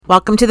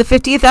Welcome to the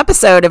 50th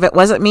episode of It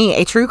Wasn't Me,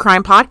 a true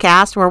crime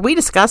podcast where we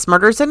discuss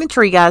murders that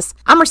intrigue us.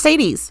 I'm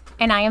Mercedes.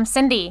 And I am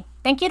Cindy.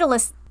 Thank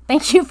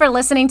you for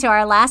listening to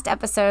our last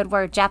episode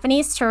where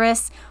Japanese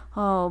tourist,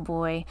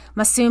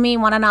 Masumi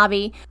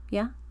Watanabe,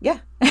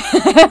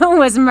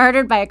 was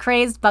murdered by a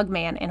crazed bug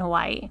man in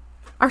Hawaii.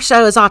 Our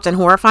show is often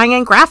horrifying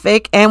and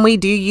graphic, and we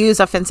do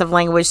use offensive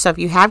language, so if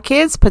you have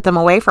kids, put them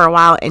away for a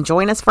while and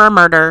join us for a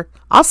murder.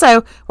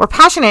 Also, we're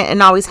passionate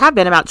and always have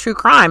been about true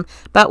crime,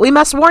 but we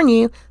must warn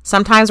you,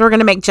 sometimes we're going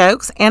to make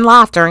jokes and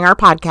laugh during our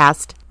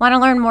podcast. Want to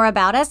learn more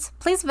about us?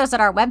 Please visit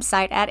our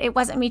website at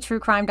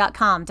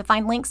itwasn'tmetruecrime.com to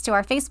find links to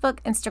our Facebook,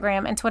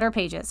 Instagram, and Twitter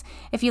pages.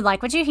 If you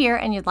like what you hear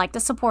and you'd like to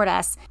support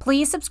us,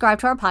 please subscribe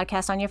to our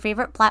podcast on your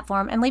favorite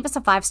platform and leave us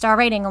a 5-star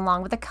rating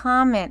along with a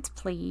comment,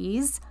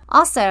 please.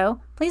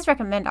 Also, please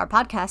recommend our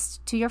podcast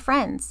to your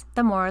friends.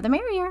 The more, the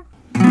merrier.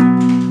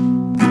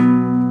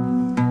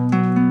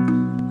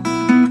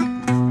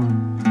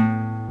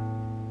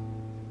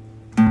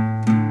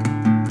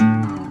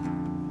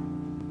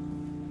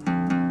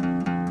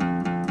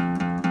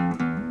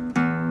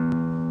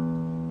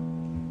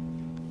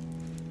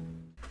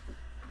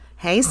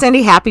 Hey,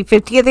 Cindy, happy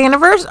 50th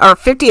anniversary, or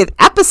 50th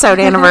episode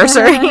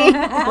anniversary.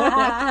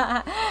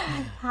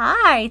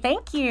 Hi,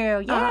 thank you.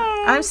 Yay.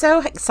 I'm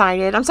so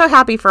excited. I'm so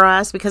happy for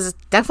us because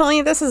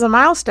definitely this is a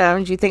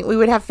milestone. Do you think we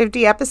would have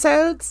 50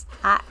 episodes?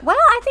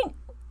 I think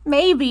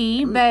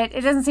maybe, but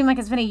it doesn't seem like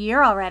it's been a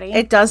year already.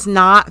 It does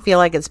not feel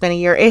like it's been a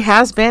year. It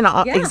has been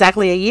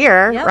exactly a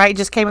year, right? It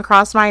just came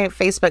across my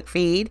Facebook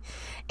feed.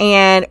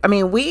 And, I'm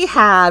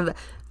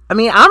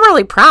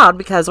really proud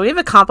because we've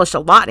accomplished a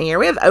lot in a year.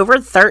 We have over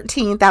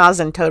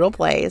 13,000 total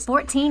plays.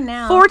 14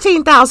 now.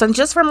 14,000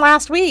 just from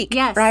last week.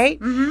 Yes. Right?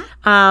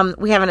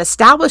 Mm-hmm. We have an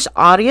established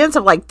audience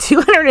of like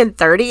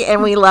 230,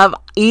 and we love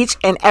each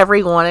and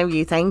every one of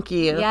you. Thank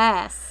you.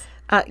 Yes.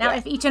 Now,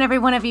 if each and every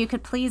one of you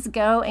could please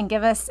go and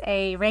give us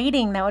a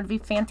rating, that would be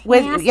fantastic.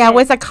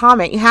 With a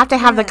comment. You have to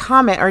have the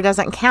comment or it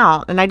doesn't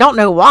count. And I don't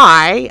know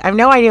why. I have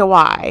no idea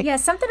why. Yeah,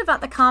 something about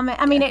the comment.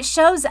 I mean, it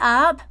shows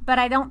up, but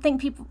I don't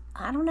think people...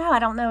 I don't know. I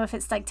don't know if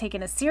it's like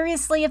taken as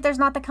seriously if there's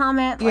not the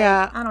comment.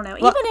 I don't know.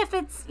 Well, even if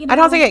it's, I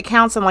don't think it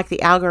counts in like the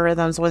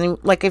algorithms when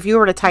if you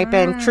were to type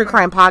in true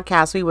crime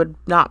podcast, we would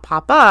not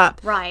pop up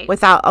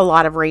without a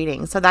lot of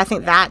ratings. So I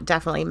think that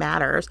definitely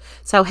matters.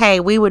 So, hey,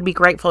 we would be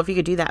grateful if you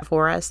could do that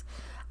for us.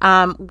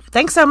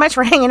 Thanks so much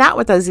for hanging out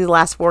with us these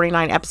last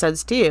 49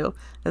 episodes too.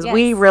 Because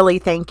we really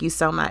thank you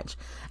so much.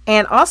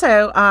 And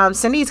also,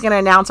 Cindy's going to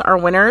announce our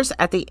winners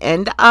at the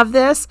end of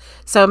this.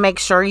 So make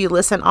sure you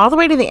listen all the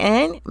way to the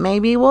end.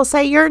 Maybe we'll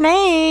say your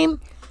name.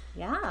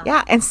 Yeah.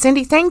 Yeah. And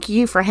Cindy, thank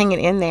you for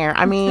hanging in there.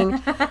 I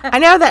mean, I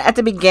know that at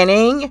the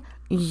beginning,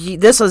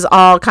 this was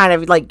all kind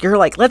of like, you're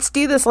like, let's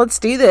do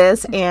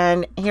this.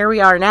 And here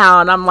we are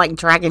now. And I'm like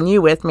dragging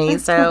you with me.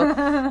 So,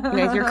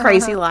 your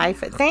crazy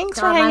life. But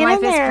thanks for hanging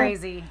in there. My life is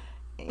crazy.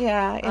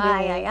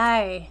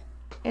 Yeah.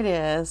 It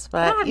is.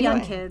 But I have young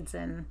kids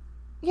and...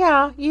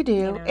 Yeah, you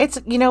do. It's,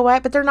 you know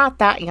what? But they're not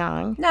that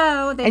young.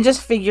 No. And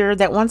just figure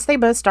that once they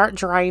both start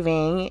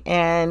driving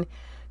and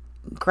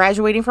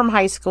graduating from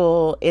high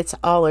school, it's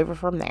all over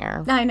from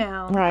there. I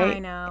know. Right? I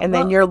know. And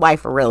then your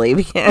life really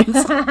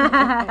begins.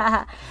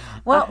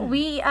 Well,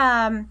 we,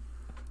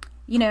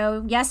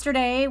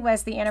 yesterday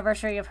was the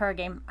anniversary of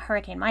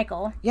Hurricane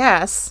Michael.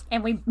 Yes.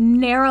 And we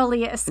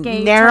narrowly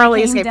escaped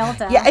Hurricane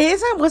Delta.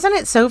 Yeah, wasn't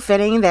it so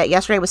fitting that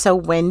yesterday was so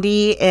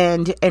windy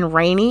and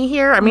rainy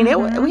here? I mean,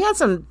 we had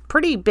some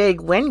pretty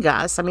big wind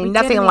gusts. I mean,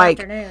 nothing like...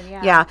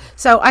 Yeah.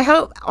 So I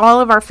hope all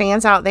of our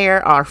fans out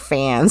there,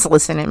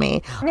 listen to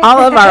me, all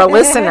of our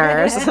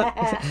listeners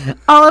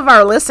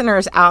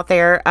out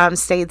there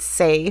stayed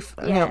safe.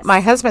 Yes.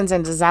 My husband's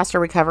in disaster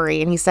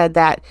recovery, and he said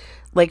that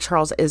Lake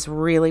Charles is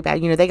really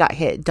bad. They got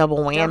hit double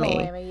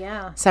whammy.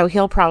 Yeah. So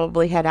he'll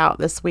probably head out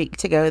this week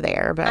to go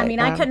there. But I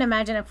couldn't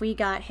imagine if we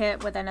got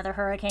hit with another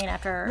hurricane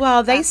after.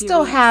 Well, they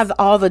still have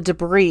all the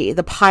debris,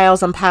 the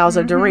piles and piles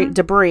of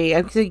debris.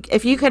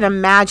 If you could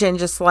imagine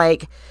just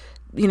like,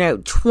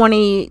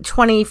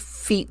 20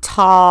 feet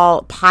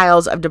tall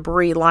piles of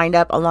debris lined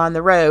up along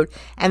the road,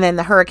 and then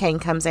the hurricane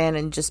comes in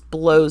and just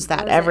blows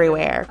that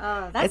everywhere.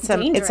 Oh, that's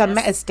dangerous.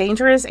 It's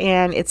dangerous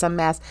and it's a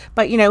mess.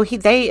 But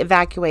they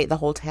evacuate the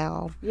whole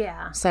town.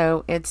 Yeah.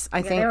 So I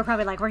think they were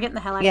probably like, we're getting the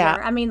hell out of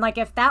here. I mean, like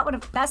if that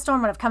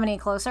storm would have come any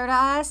closer to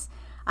us,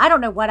 I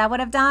don't know what I would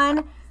have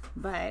done.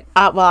 But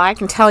I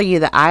can tell you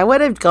that I would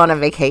have gone on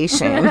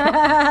vacation.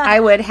 I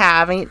would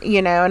have,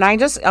 and I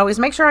just always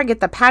make sure I get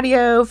the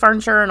patio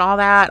furniture and all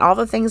that, all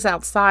the things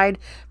outside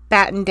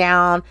battened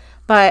down.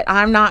 But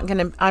I'm not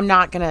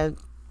gonna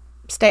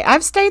stay.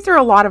 I've stayed through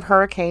a lot of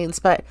hurricanes,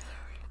 but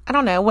I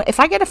don't know.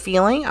 If I get a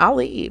feeling, I'll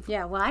leave.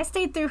 Yeah, well, I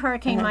stayed through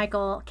Hurricane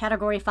Michael,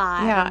 Category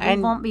 5. Yeah,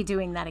 and we won't be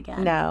doing that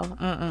again.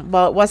 No.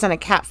 Well, it wasn't a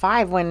Cat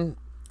 5 when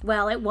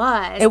Well, it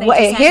was.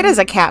 It hit as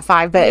a Cat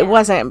 5, but it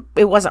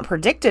wasn't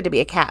predicted to be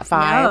a Cat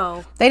 5.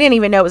 No. They didn't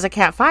even know it was a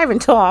Cat 5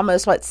 until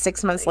almost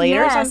 6 months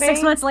later or something.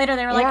 6 months later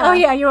they were like, "Oh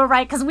yeah, you were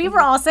right," cuz we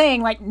were all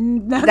saying like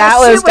no, that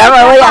was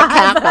definitely a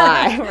Cat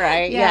 5,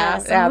 right?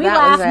 Yeah. We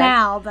laugh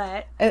now,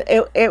 but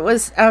it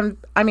was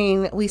I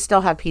mean, we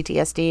still have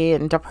PTSD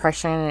and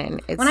depression,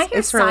 and when I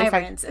hear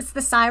sirens, it's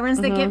the sirens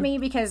that get me,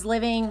 because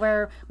living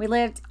where we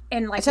lived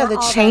in like the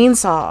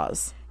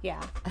chainsaws. Yeah.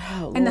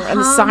 Oh, and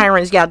the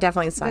sirens. Yeah,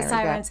 definitely sirens. The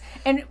sirens.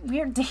 Yeah. And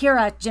weird to hear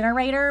a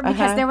generator,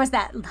 because there was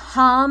that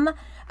hum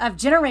of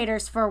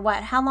generators for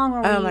how long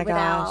were we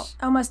without? Gosh.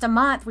 Almost a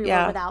month we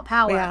were without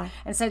power. Yeah.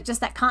 And so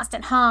just that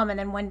constant hum. And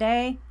then one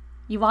day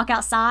you walk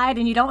outside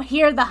and you don't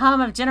hear the hum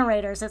of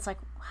generators. It's like,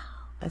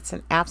 it's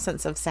an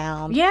absence of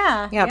sound.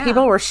 Yeah.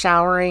 People were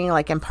showering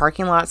like in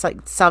parking lots.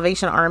 Like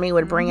Salvation Army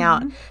would bring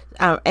out,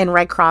 and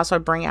Red Cross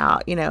would bring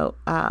out,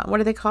 what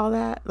do they call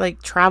that?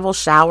 Like travel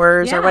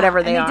showers or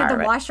whatever they are. They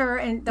did the washer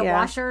and the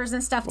washers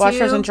and stuff too.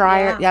 Washers and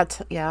dryer.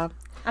 Yeah.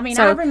 I mean,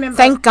 I remember.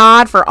 Thank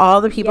God for all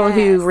the people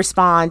who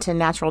respond to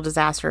natural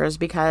disasters,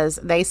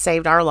 because they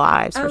saved our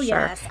lives for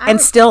sure,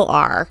 and still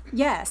are.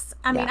 Yes,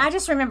 I mean, I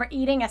just remember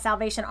eating a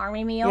Salvation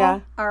Army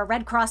meal or a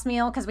Red Cross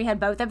meal, because we had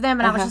both of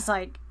them, and I was just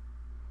like.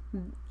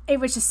 It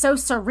was just so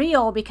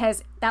surreal,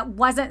 because that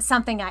wasn't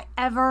something I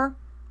ever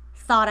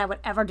thought I would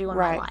ever do in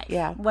my life.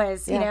 Yeah.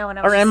 Was, and I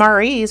was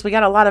MREs. We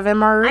got a lot of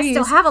MREs. I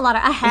still have a lot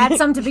of, I had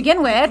some to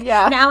begin with.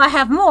 Now I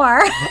have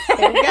more.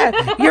 There you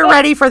go. You're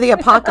ready for the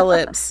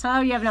apocalypse.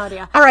 Oh, you have no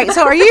idea. All right.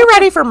 So are you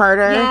ready for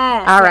murder?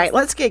 Yes. All right.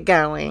 Let's get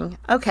going.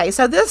 Okay.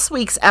 So this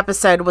week's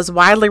episode was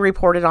widely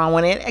reported on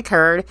when it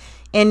occurred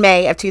in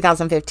May of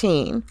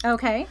 2015.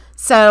 Okay.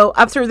 So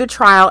up through the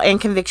trial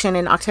and conviction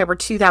in October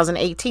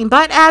 2018.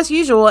 But as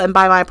usual, and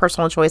by my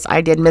personal choice,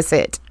 I did miss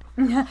it.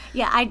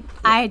 Yeah,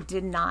 I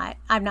did not.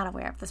 I'm not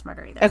aware of this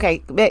murder either.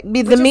 Okay,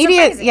 the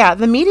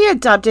media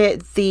dubbed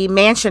it the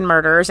Mansion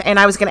Murders, and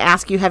I was going to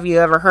ask you, have you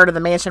ever heard of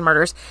the Mansion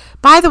Murders?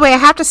 By the way, I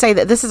have to say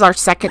that this is our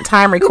second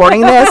time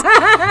recording this.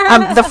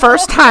 The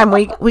first time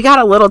we got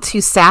a little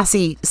too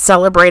sassy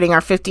celebrating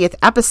our 50th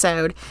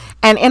episode,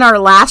 and in our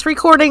last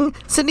recording,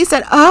 Sydney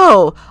said,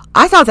 "Oh,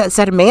 I thought that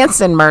said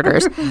Manson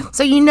Murders."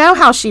 So you know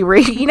how she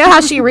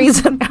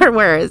reads her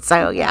words.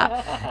 So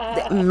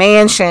yeah,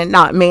 Mansion,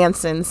 not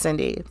Manson,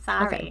 Cindy.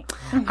 Sorry. Okay.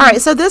 All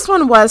right. So this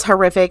one was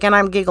horrific, and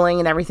I'm giggling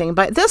and everything,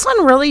 but this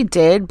one really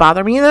did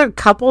bother me. There are a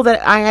couple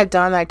that I had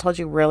done that I told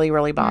you really,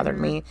 really bothered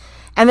me,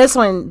 and this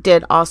one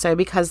did also,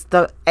 because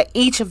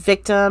each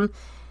victim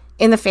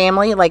in the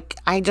family, like,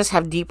 I just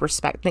have deep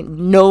respect. Like,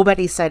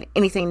 nobody said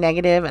anything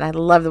negative, and I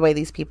love the way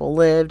these people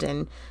lived,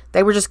 and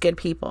they were just good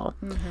people.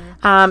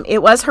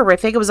 It was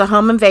horrific. It was a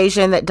home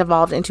invasion that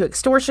devolved into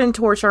extortion,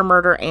 torture,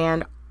 murder,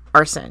 and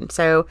arson.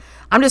 So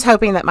I'm just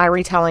hoping that my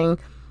retelling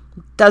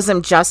does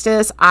them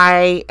justice.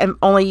 I am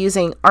only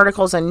using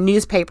articles and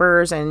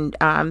newspapers and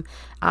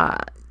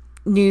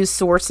news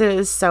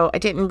sources, so I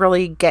didn't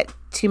really get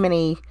too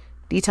many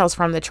details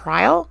from the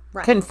trial.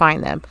 Couldn't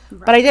find them,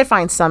 but I did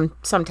find some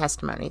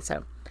testimony.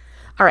 So,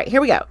 all right,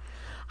 here we go.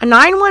 A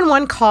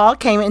 911 call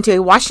came into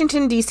a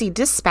Washington, D.C.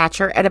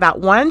 dispatcher at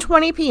about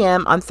 1:20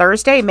 p.m. on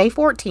Thursday, May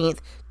 14th,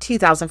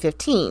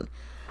 2015.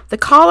 The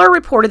caller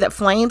reported that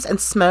flames and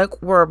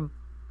smoke were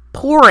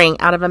pouring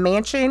out of a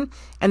mansion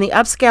in the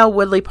upscale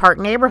Woodley Park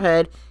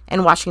neighborhood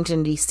in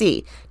Washington,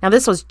 D.C. Now,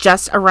 this was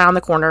just around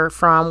the corner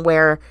from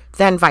where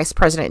then Vice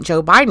President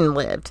Joe Biden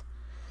lived.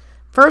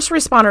 First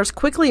responders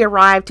quickly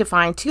arrived to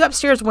find two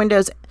upstairs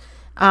windows.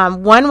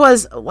 One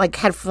was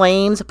had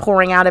flames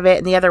pouring out of it,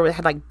 and the other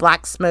had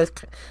black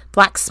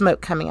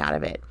smoke coming out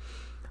of it.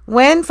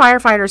 When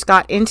firefighters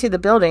got into the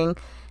building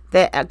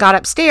that got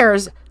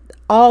upstairs,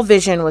 all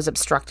vision was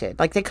obstructed.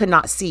 They could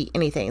not see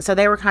anything. So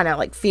they were kind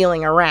of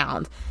feeling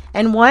around.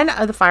 And one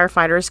of the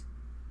firefighters,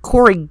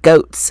 Corey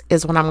Goetz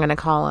is what I'm going to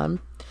call him,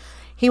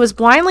 he was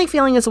blindly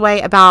feeling his way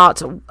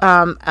about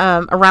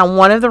around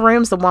one of the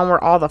rooms, the one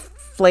where all the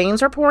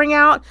flames were pouring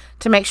out,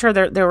 to make sure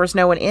there was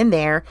no one in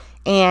there.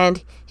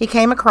 And he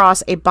came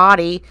across a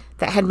body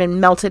that had been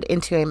melted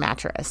into a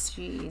mattress.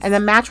 Jeez. And the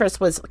mattress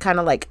was kind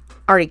of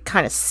already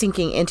kind of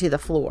sinking into the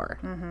floor.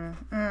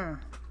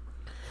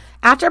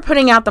 After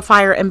putting out the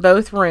fire in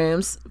both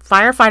rooms,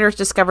 firefighters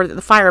discovered that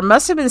the fire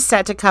must have been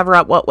set to cover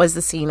up what was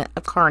the scene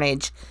of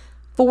carnage.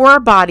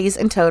 4 bodies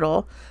in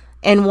total.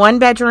 In one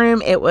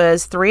bedroom, it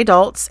was 3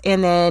 adults,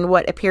 and then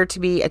what appeared to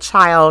be a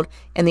child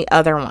in the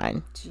other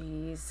one.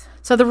 Jeez.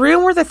 So the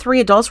room where the 3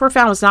 adults were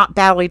found was not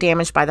badly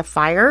damaged by the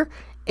fire.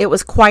 It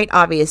was quite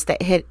obvious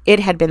that it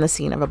had been the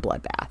scene of a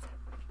bloodbath.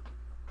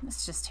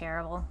 It's just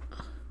terrible.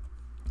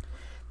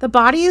 The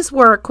bodies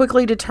were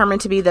quickly determined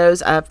to be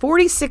those of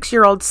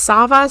 46-year-old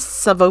Sava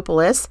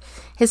Savopoulos,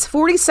 his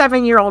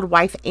 47-year-old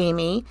wife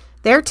Amy,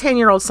 their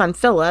 10-year-old son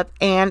Philip,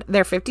 and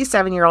their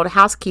 57-year-old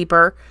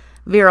housekeeper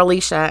Vera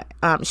Alicia.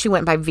 She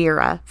went by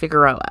Vera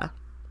Figueroa.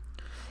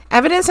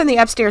 Evidence in the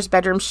upstairs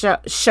bedroom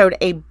showed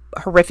a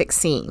horrific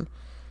scene.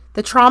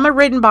 The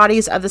trauma-ridden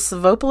bodies of the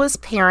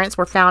Savopoulos parents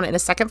were found in a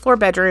second-floor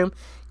bedroom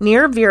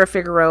near Vera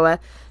Figueroa,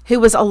 who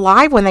was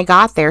alive when they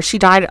got there. She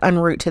died en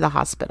route to the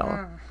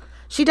hospital.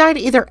 She died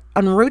either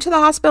en route to the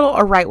hospital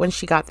or right when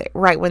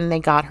they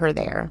got her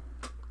there.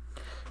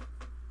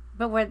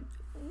 But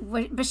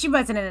she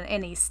wasn't in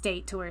any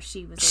state to where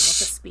she was able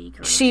to speak.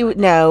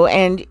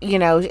 And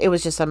it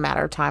was just a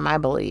matter of time, I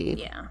believe.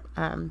 Yeah.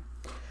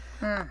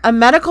 A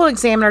medical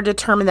examiner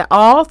determined that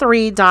all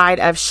three died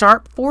of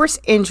sharp force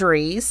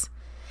injuries,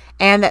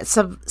 and that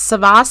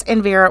Savas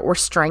and Vera were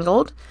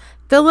strangled.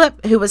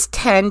 Philip, who was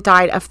 10,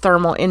 died of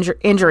thermal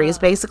injuries.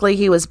 Basically,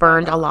 he was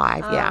burned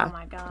alive. Yeah. Oh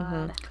my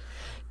God.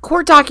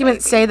 Court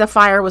documents say the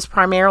fire was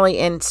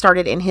primarily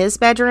started in his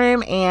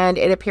bedroom, and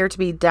it appeared to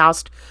be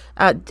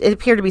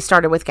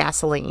started with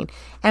gasoline.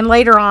 And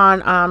later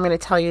on, I'm going to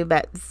tell you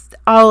that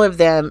all of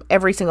them,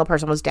 every single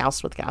person was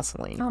doused with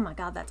gasoline. Oh my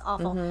God, that's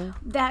awful.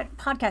 That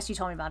podcast you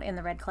told me about, In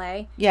the Red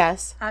Clay.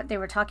 Yes. They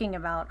were talking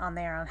about on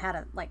there on how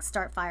to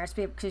start fires,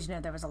 because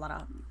there was a lot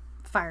of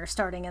fire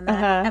starting in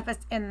that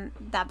in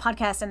that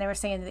podcast, and they were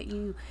saying that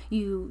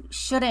you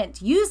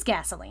shouldn't use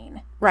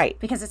gasoline, right?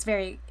 Because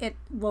it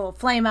will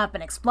flame up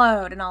and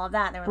explode and all of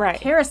that. And they were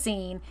like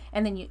kerosene,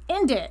 and then you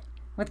end it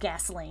with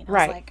gasoline. I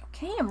was like,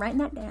 okay, I'm writing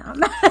that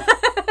down.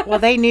 Well,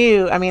 they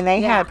knew. I mean,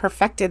 they had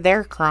perfected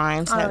their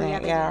crimes. Oh, they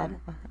did.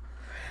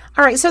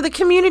 All right, so the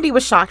community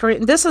was shocked.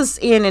 This is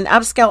in an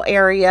upscale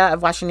area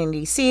of Washington,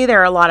 D.C.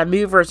 There are a lot of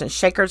movers and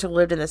shakers who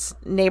lived in this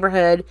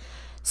neighborhood.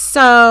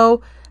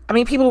 So, I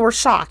mean, people were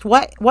shocked.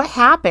 What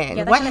happened?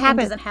 Yeah, what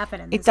happened? Doesn't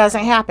happen in this It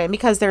doesn't happen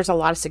because there's a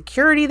lot of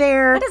security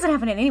there. That doesn't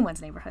happen in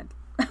anyone's neighborhood.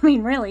 I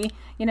mean, really,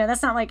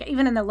 that's not like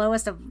even in the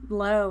lowest of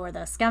low or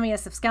the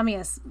scummiest of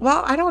scummiest.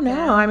 Well, I don't know.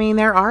 Yeah. I mean,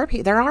 there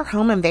are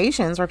home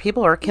invasions where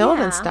people are killed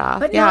and stuff,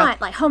 but not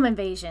like home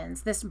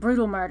invasions. This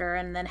brutal murder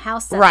and then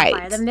house set on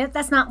fire.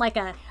 That's not like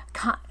a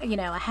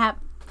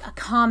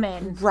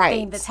common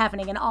thing that's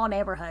happening in all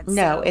neighborhoods.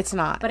 No, it's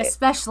not. But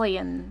especially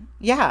in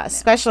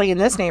especially in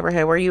this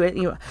neighborhood where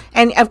you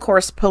and of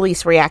course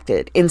police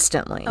reacted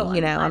instantly.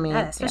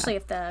 Especially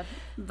if the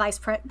vice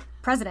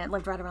president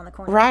lived right around the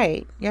corner.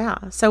 Right. Yeah.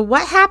 So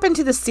what happened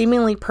to the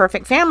seemingly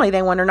perfect family?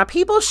 They wonder. Now,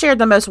 people shared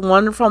the most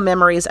wonderful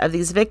memories of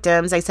these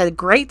victims. They said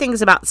great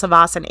things about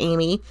Savas and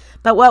Amy,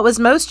 but what was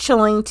most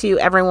chilling to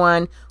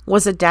everyone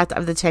was the death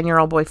of the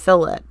 10-year-old boy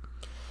Philip,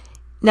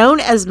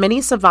 known as Mini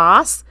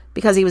Savas.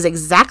 Because he was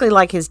exactly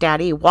like his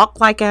daddy. He walked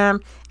like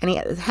him, and he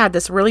had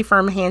this really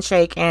firm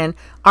handshake and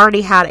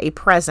already had a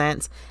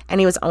presence,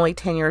 and he was only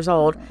 10 years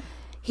old.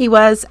 He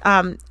was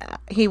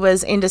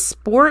into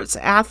sports,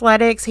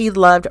 athletics. He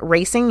loved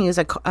racing. He was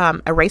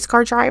a race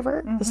car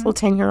driver, this little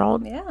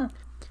 10-year-old. Yeah.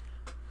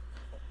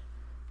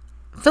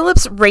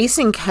 Philip's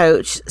racing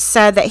coach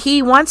said that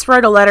he once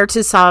wrote a letter to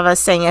Savas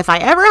saying, if I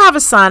ever have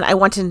a son, I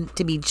want him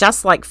to be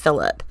just like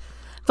Philip.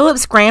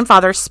 Philip's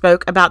grandfather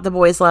spoke about the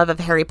boy's love of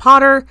Harry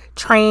Potter,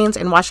 trains,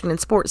 and Washington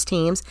sports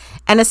teams,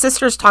 and his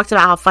sisters talked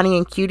about how funny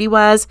and cute he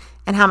was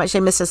and how much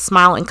they missed his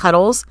smile and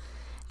cuddles.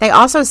 They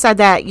also said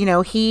that,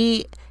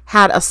 he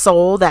had a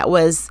soul that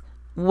was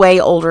way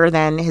older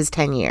than his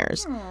 10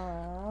 years.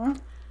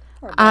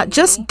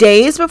 Just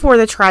days before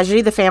the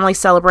tragedy, the family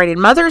celebrated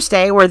Mother's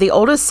Day, where the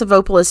oldest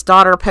Savopoulos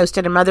daughter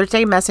posted a Mother's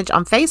Day message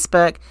on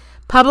Facebook,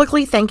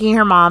 publicly thanking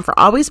her mom for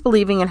always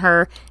believing in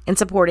her and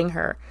supporting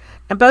her.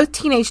 And both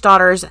teenage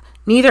daughters,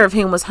 neither of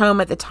whom was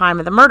home at the time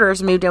of the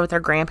murders, moved in with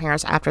their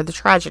grandparents after the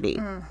tragedy.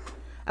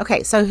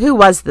 Okay, so who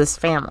was this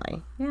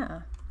family?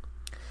 Yeah.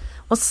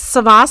 Well,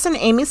 Savas and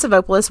Amy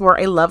Savopoulos were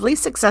a lovely,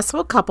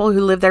 successful couple who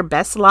lived their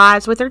best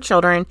lives with their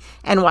children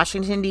in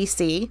Washington,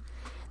 D.C.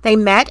 They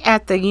met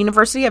at the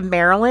University of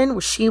Maryland,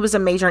 where she was a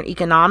major in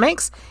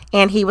economics,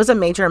 and he was a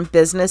major in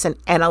business and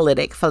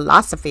analytic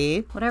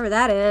philosophy. Whatever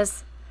that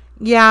is.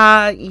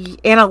 Yeah,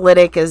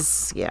 analytic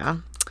is,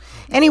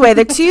 Anyway,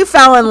 the two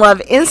fell in love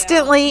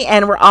instantly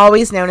and were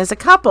always known as a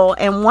couple.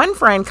 And one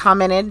friend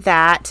commented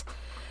that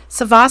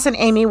Savas and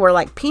Amy were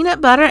like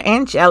peanut butter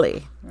and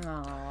jelly.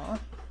 Aww.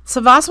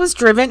 Savas was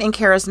driven and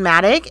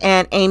charismatic,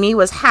 and Amy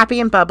was happy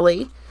and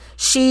bubbly.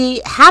 She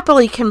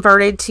happily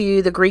converted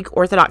to the Greek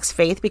Orthodox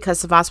faith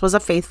because Savas was a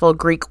faithful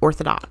Greek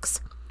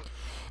Orthodox.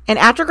 And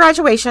after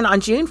graduation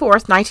on June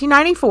 4th,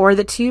 1994,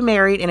 the two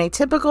married in a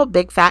typical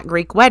big fat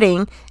Greek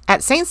wedding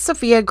at St.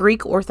 Sophia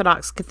Greek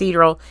Orthodox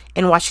Cathedral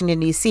in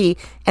Washington, D.C.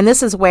 And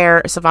this is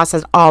where Savas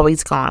has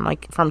always gone,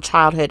 like from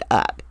childhood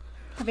up.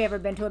 Have you ever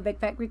been to a big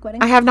fat Greek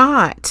wedding? I have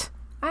not.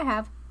 I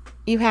have.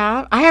 You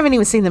have? I haven't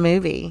even seen the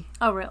movie.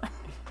 Oh, really?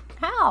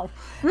 How?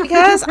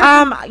 Because,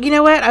 you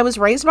know what? I was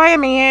raised by a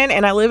man,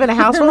 and I live in a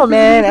house full of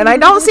men, and I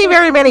don't see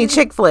very many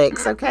chick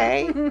flicks,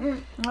 okay?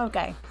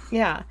 Okay.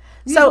 Yeah.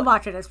 You should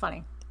watch it. It's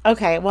funny.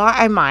 Okay, well,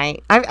 I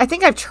might. I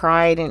think I've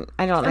tried, and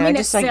I don't know. I mean,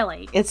 it's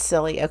silly. It's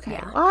silly. Okay,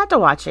 yeah. Well, I'll have to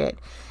watch it.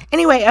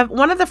 Anyway,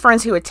 one of the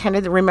friends who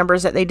attended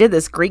remembers that they did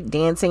this Greek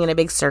dancing in a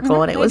big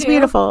circle, and it was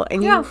beautiful.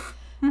 And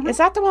is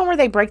that the one where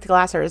they break the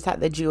glass, or is that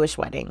the Jewish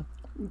wedding?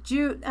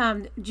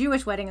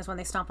 Jewish wedding is when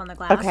they stomp on the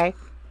glass. Okay.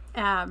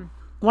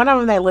 One of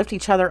them, they lift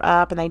each other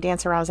up, and they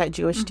dance around. Is that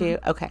Jewish too?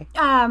 Okay.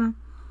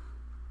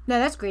 No,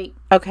 that's Greek.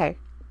 Okay.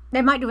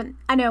 They might do it.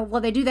 I know.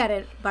 Well, they do that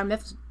at bar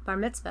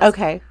mitzvahs.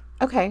 Okay.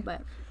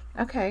 But,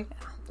 okay.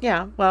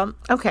 Yeah. Well,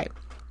 okay.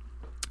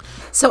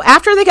 So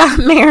after they got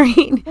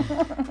married,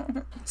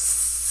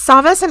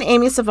 Savas and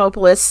Amy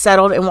Savopoulos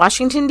settled in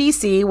Washington,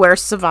 D.C., where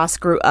Savas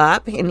grew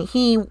up, and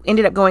he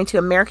ended up going to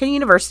American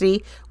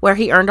University, where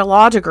he earned a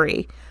law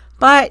degree,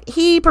 but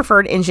he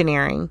preferred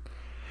engineering.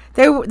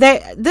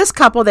 This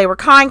couple, they were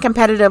kind,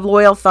 competitive,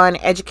 loyal, fun,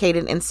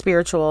 educated, and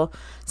spiritual.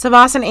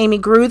 Savas and Amy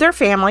grew their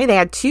family. They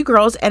had 2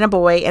 girls and a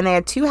boy, and they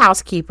had 2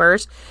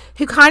 housekeepers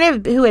who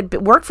had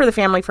worked for the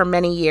family for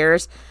many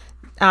years.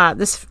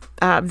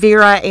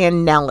 Vera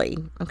and Nellie.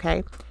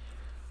 Okay.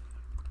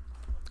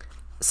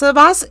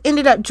 Savas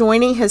ended up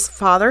joining his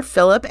father,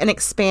 Philip, and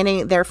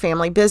expanding their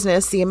family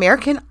business, the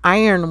American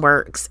Iron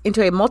Works,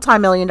 into a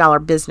multi-million-dollar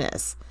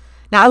business.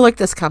 Now, I looked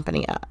this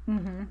company up,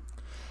 and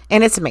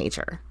it's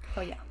major.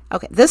 Oh, yeah.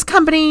 Okay, this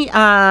company,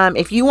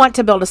 if you want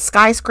to build a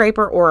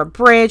skyscraper or a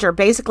bridge or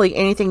basically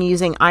anything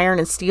using iron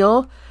and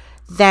steel,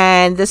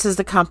 then this is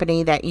the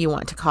company that you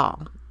want to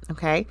call.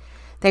 Okay.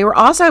 They were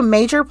also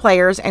major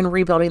players in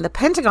rebuilding the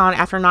Pentagon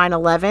after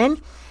 9/11,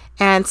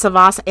 and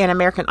Savas and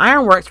American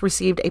Iron Works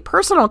received a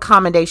personal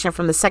commendation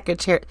from the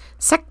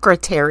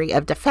Secretary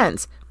of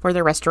Defense for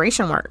their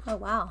restoration work. Oh,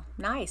 wow.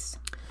 Nice.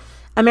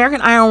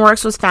 American Iron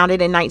Works was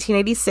founded in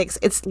 1986.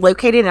 It's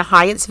located in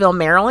Hyattsville,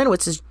 Maryland,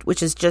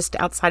 which is just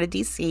outside of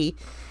D.C.,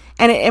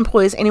 and it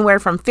employs anywhere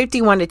from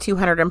 51 to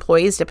 200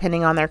 employees,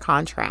 depending on their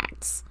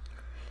contracts.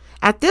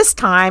 At this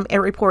time, it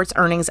reports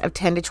earnings of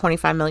 $10 to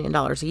 $25 million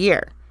a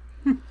year.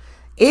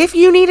 If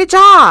you need a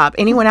job,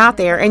 anyone out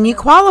there, and you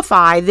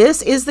qualify,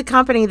 this is the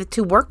company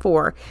to work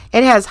for.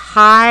 It has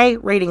high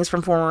ratings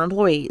from former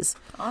employees.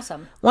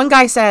 Awesome. One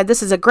guy said,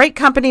 "This is a great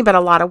company, but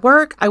a lot of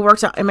work. I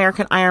worked at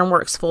American Iron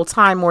Works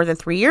full-time more than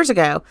 3 years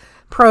ago.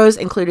 Pros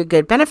included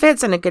good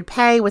benefits and a good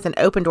pay with an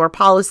open-door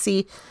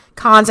policy.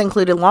 Cons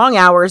included long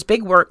hours,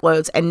 big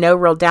workloads, and no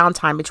real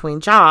downtime between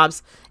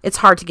jobs. It's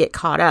hard to get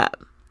caught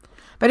up.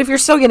 But if you're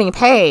still getting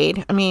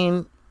paid, I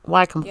mean,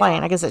 why complain?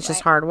 Yeah, I guess it's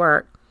just hard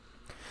work."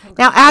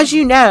 Now, as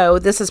you know,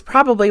 this is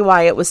probably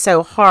why it was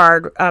so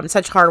hard,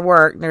 such hard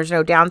work. There's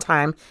no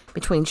downtime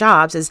between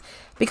jobs, is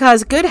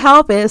because good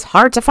help is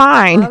hard to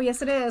find. Oh,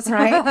 yes, it is.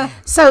 Right?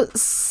 So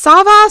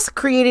Savas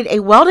created a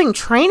welding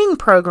training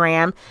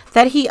program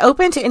that he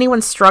opened to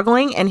anyone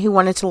struggling and who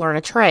wanted to learn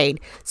a trade.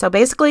 So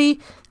basically,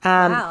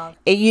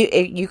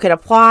 you could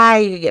apply,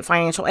 you could get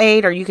financial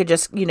aid, or you could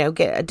just,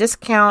 get a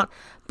discount.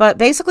 But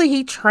basically,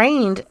 he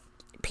trained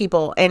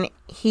people, and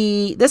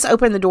this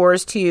opened the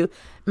doors to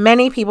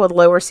many people with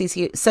lower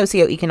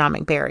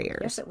socioeconomic barriers.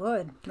 Yes, it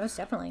would. Most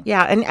definitely.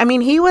 Yeah. And I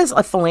mean, he was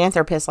a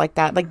philanthropist like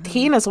that. Like,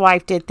 he and his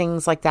wife did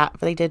things like that.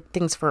 They did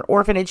things for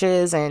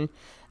orphanages. And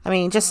I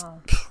mean,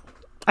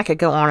 I could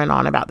go on and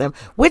on about them,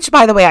 which,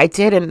 by the way, I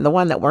did in the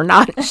one that we're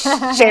not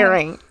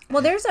sharing.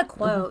 Well, there's a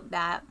quote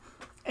that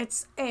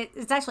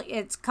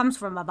it comes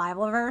from a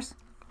Bible verse,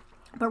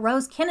 but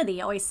Rose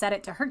Kennedy always said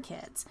it to her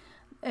kids.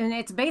 And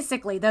it's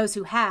basically those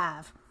who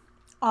have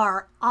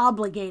are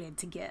obligated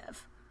to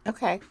give.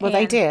 Okay. Well,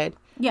 they did.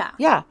 Yeah.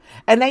 Yeah.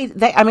 And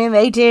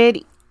they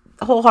did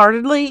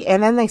wholeheartedly,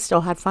 and then they still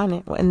had fun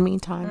in the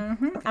meantime.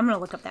 Mm-hmm. I'm going to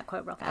look up that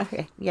quote real fast.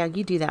 Okay. Yeah,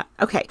 you do that.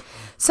 Okay.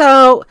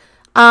 So,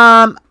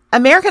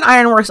 American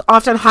Iron Works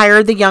often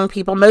hired the young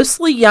people,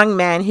 mostly young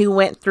men who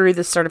went through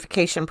the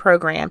certification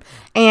program.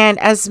 And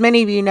as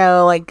many of you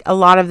know, like, a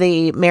lot of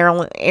the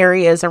Maryland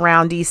areas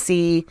around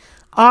D.C.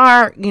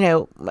 are,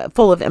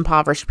 full of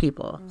impoverished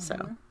people. Mm-hmm.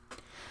 So.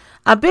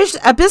 A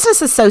business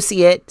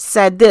associate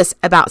said this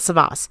about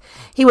Savas: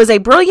 "He was a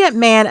brilliant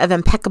man of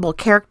impeccable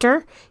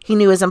character. He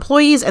knew his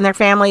employees and their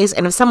families,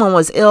 and if someone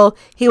was ill,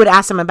 he would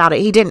ask them about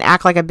it. He didn't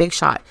act like a big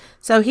shot."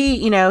 So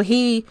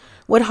he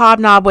would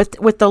hobnob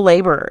with the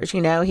laborers.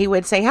 He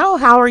would say,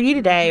 how are you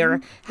today? Or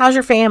how's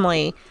your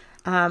family?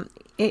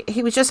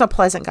 He was just a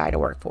pleasant guy to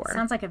work for.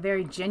 Sounds like a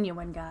very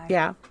genuine guy.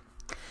 Yeah.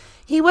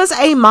 He was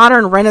a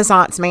modern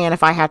Renaissance man,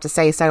 if I have to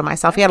say so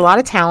myself. He had a lot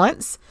of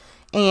talents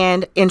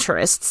and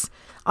interests.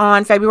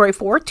 On February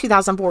 4th,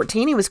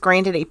 2014, he was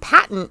granted a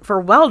patent for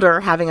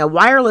welder having a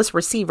wireless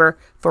receiver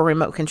for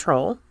remote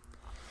control.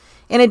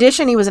 In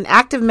addition, he was an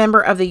active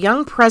member of the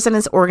Young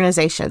Presidents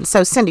Organization.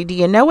 So, Cindy, do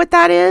you know what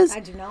that is?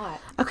 I do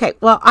not. Okay,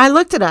 well, I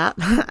looked it up,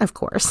 of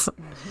course.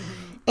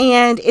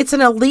 And it's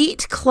an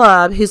elite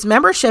club whose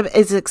membership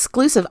is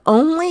exclusive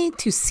only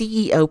to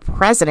CEO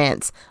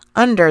presidents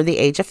under the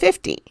age of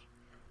 50.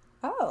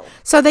 Oh.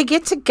 So they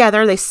get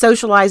together, they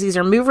socialize. These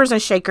are movers and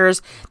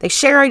shakers. They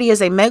share ideas,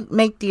 they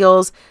make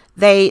deals,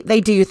 they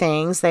do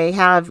things. They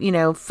have,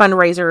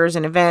 fundraisers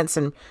and events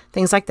and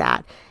things like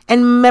that.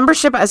 And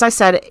membership, as I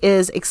said,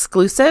 is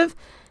exclusive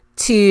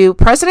to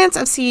presidents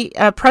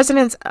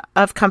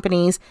of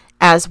companies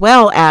as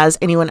well as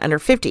anyone under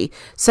 50.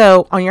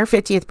 So on your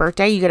 50th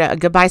birthday, you get a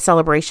goodbye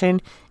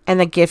celebration and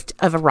the gift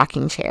of a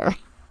rocking chair.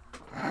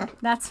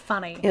 That's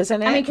funny,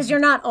 isn't it? I mean, because you're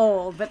not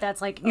old, but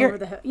that's like over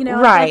the,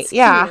 right? That's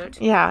yeah,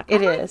 cute. yeah,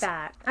 it I like is.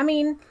 that. I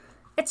mean,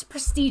 it's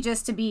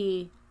prestigious to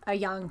be a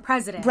young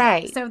president.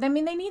 Right. So, I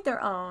mean, they need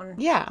their own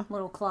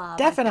little club.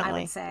 Definitely. I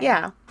would say.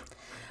 Yeah.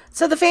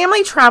 So the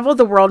family traveled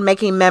the world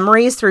making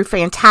memories through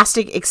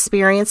fantastic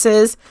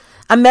experiences.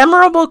 A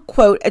memorable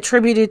quote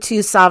attributed to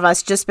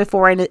Savas just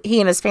before he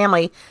and his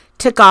family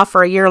took off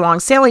for a year-long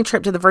sailing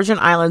trip to the Virgin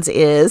Islands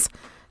is,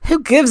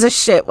 "Who gives a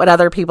shit what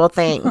other people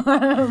think?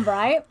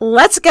 Right?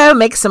 Let's go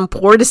make some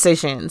poor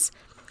decisions."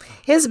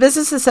 His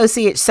business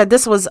associate said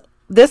this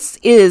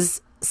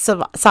is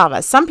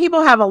Savas. Some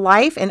people have a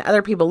life and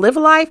other people live a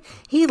life.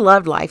 He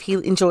loved life. He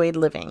enjoyed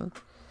living.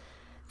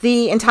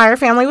 The entire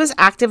family was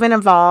active and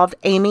involved.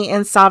 Amy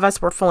and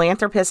Savas were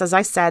philanthropists, as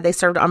I said. They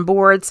served on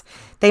boards.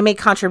 They made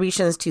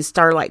contributions to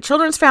Starlight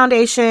Children's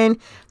Foundation,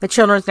 the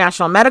Children's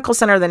National Medical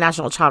Center, the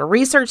National Child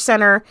Research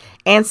Center,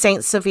 and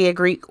St. Sophia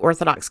Greek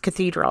Orthodox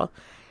Cathedral.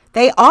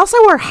 They also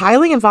were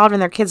highly involved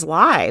in their kids'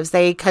 lives.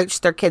 They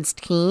coached their kids'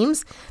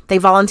 teams. They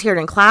volunteered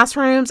in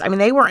classrooms. I mean,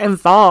 they were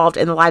involved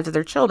in the lives of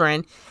their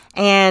children,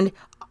 and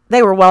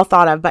they were well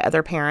thought of by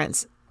other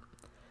parents,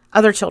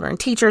 other children,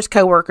 teachers,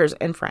 coworkers,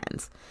 and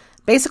friends.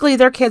 Basically,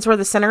 their kids were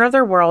the center of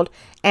their world,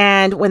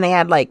 and when they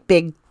had like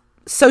big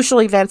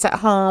social events at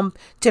home,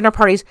 dinner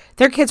parties,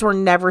 their kids were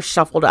never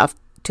shuffled off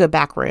to a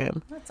back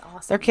room. That's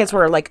awesome. Their kids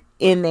were like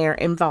in there,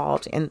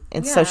 involved in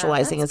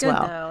socializing as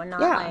well. Though,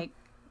 not like...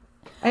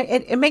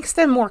 It makes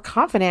them more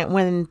confident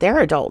when they're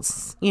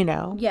adults, you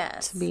know.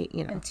 Yes. To be,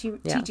 you know, and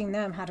teaching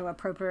them how to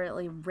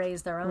appropriately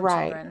raise their own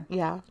right. children.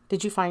 Yeah.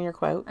 Did you find your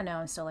quote? I know.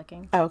 I'm still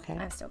looking. Oh, okay.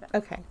 I still got it.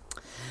 Okay.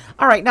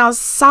 All right. Now,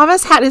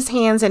 Savas had his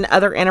hands in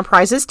other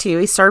enterprises, too.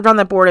 He served on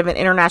the board of an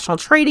international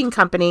trading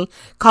company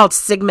called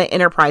Sigma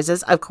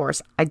Enterprises. Of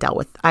course, I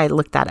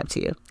looked that up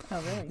to you.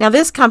 Oh, really? Now,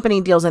 this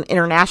company deals in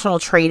international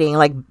trading,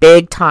 like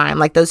big time,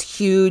 like those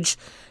huge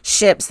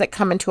ships that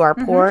come into our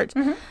port.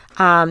 Mm-hmm.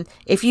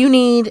 If you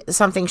need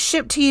something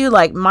shipped to you,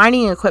 like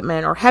mining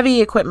equipment or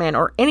heavy equipment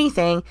or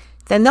anything,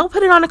 then they'll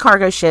put it on a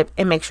cargo ship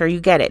and make sure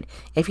you get it.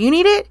 If you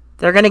need it,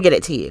 they're going to get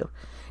it to you.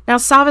 Now,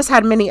 Savas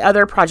had many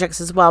other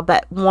projects as well,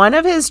 but one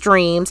of his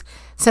dreams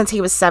since he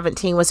was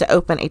 17 was to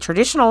open a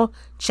traditional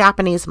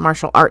Japanese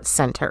martial arts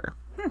center.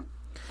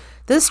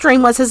 This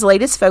dream was his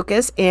latest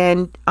focus,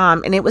 and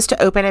it was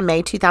to open in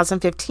May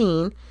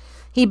 2015.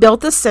 He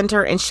built the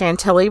center in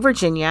Chantilly,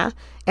 Virginia.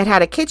 It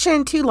had a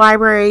kitchen, 2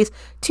 libraries,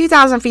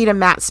 2,000 feet of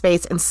mat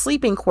space, and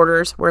sleeping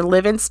quarters where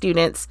live-in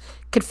students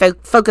could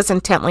focus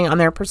intently on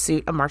their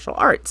pursuit of martial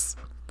arts.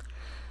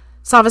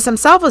 Savas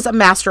himself was a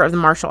master of the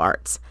martial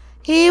arts.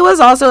 He was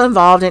also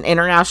involved in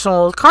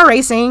international car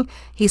racing.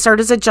 He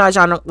served as a judge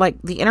on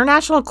the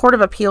International Court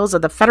of Appeals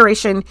of the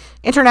Fédération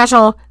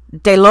Internationale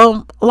de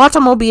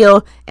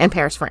l'Automobile in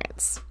Paris,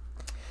 France.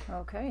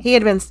 Okay. He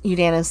had been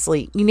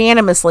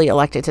unanimously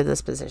elected to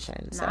this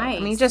position. So,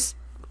 nice.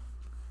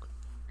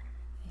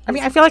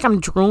 I feel like I'm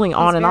drooling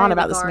on and on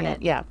about regarded. this man.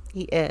 Yeah,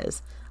 he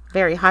is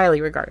very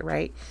highly regarded,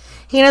 right?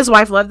 He and his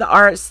wife loved the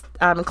arts,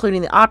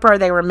 including the opera.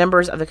 They were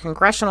members of the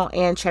Congressional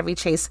and Chevy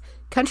Chase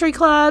country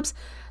clubs.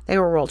 They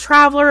were world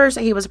travelers.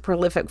 He was a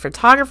prolific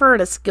photographer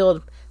and a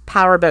skilled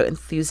powerboat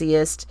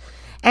enthusiast.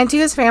 And to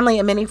his family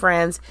and many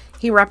friends,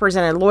 he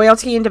represented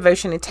loyalty and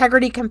devotion,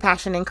 integrity,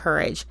 compassion, and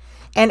courage.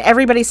 And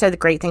everybody said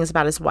great things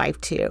about his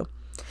wife, too.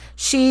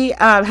 She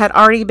had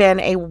already been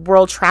a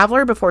world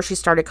traveler before she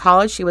started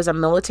college. She was a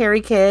military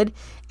kid,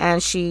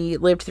 and she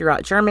lived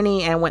throughout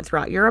Germany and went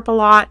throughout Europe a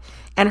lot.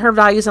 And her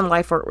values in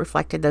life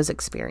reflected those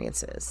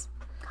experiences.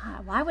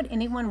 God, why would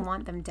anyone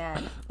want them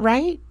dead?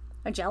 Right?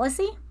 A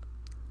jealousy?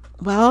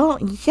 Well,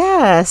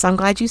 yes. I'm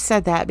glad you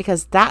said that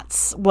because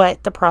that's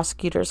what the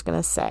prosecutor's going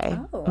to say.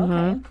 Oh, okay.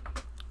 Mm-hmm.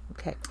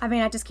 Okay. I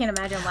mean, I just can't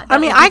imagine what. I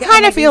mean, I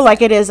kind of feel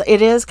like it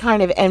is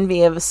kind of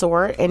envy of a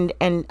sort and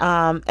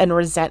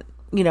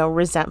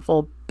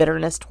resentful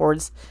bitterness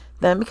towards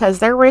them because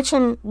they're rich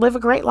and live a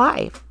great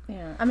life.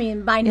 Yeah. I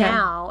mean, by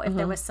now, if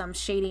there was some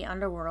shady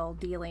underworld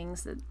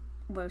dealings that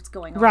was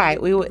going on, right?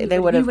 They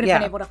would have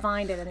been able to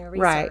find it in their research.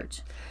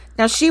 Right.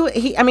 Now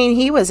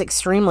he was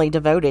extremely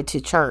devoted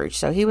to church.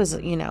 So he was,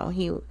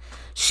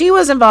 she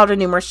was involved in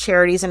numerous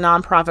charities and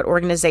nonprofit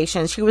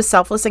organizations. She was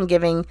selfless in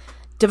giving,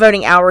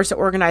 devoting hours to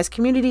organize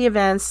community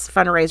events,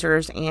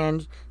 fundraisers,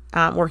 and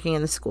working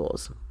in the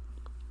schools.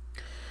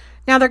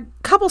 Now, the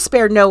couple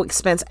spared no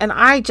expense, and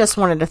I just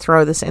wanted to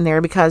throw this in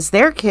there because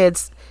their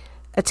kids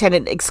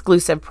attended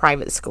exclusive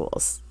private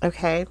schools,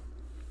 okay?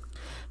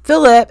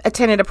 Philip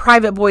attended a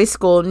private boys'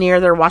 school near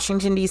their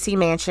Washington, D.C.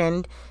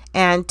 mansion,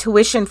 and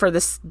tuition for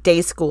this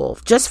day school,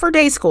 just for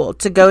day school,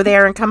 to go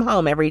there and come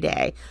home every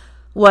day,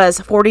 was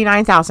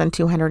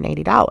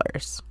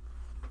 $49,280.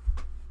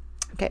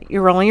 Okay,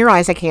 you're rolling your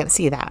eyes. I can't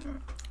see that.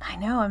 I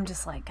know. I'm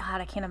just like,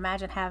 God, I can't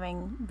imagine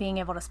being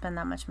able to spend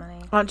that much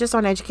money. Just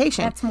on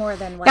education. That's more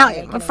than what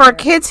now, for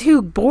kids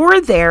who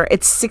board there,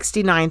 it's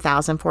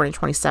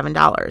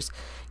 $69,427.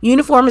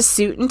 Uniform is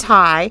suit and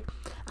tie,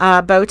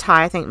 bow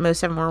tie. I think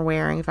most of them were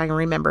wearing, if I can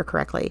remember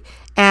correctly.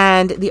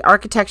 And the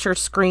architecture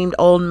screamed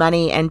old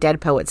money and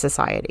Dead Poet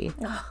Society.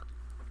 Oh,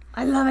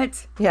 I love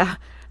it. Yeah.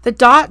 The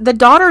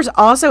daughters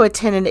also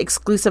attended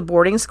exclusive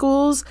boarding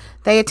schools.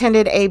 They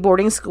attended a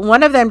boarding school.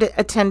 One of them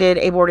attended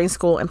a boarding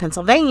school in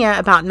Pennsylvania,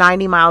 about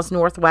 90 miles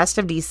northwest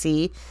of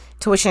D.C.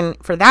 Tuition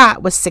for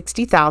that was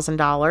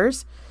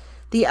 $60,000.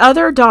 The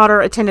other daughter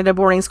attended a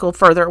boarding school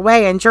further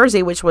away in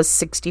Jersey, which was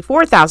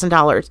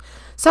 $64,000.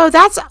 So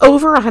that's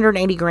over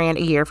 $180,000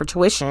 a year for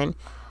tuition,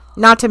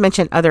 not to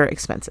mention other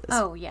expenses.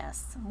 Oh,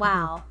 yes.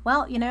 Wow.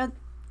 Well,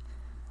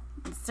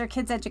 it's their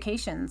kids'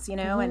 educations,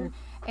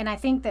 and I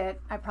think that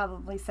I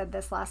probably said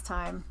this last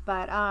time,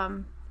 but,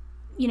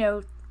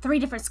 3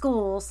 different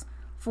schools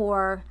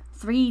for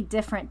 3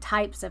 different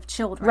types of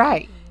children.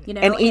 Right.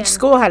 And each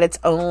school had its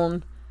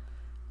own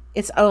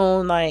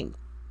like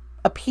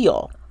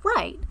appeal.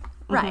 Right.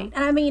 Right.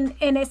 And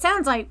and it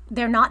sounds like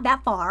they're not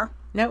that far.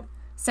 Nope.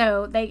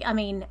 So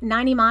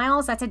 90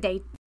 miles, that's a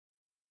day.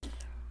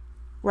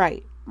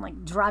 Right.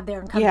 Like drive there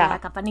and come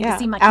back. If I need to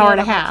see my kid, hour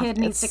and a half. My kid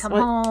needs to come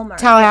home.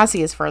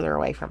 Tallahassee is further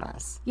away from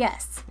us.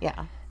 Yes.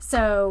 Yeah.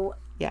 So,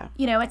 yeah.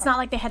 It's not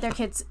like they had their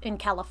kids in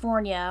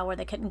California where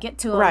they couldn't get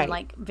to them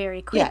like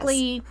very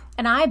quickly. Yes.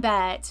 And I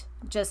bet,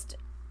 just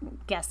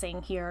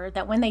guessing here,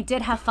 that when they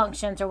did have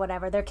functions or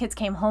whatever, their kids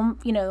came home,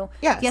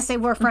 yes they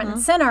were front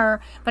and center,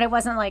 but it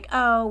wasn't like,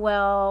 oh,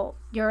 well,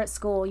 you're at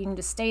school, you can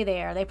just stay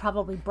there. They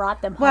probably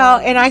brought them home. Well,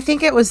 and I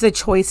think it was the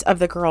choice of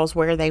the girls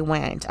where they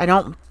went. I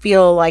don't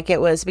feel like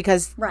it was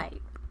because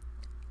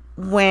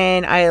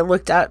when I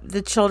looked up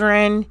the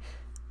children,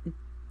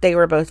 they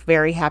were both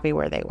very happy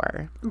where they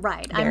were.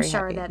 Right. I'm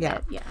sure happy.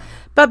 that.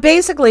 But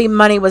basically,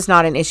 money was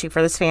not an issue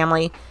for this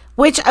family,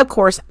 which, of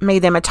course,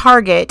 made them a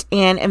target,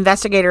 and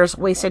investigators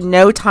wasted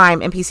no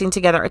time in piecing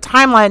together a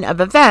timeline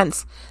of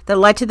events that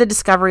led to the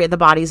discovery of the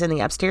bodies in the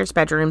upstairs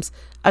bedrooms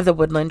of the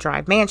Woodland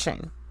Drive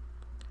mansion.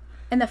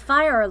 And the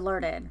fire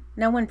alerted.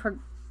 No one,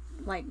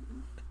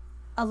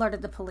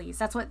 alerted the police.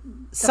 That's what...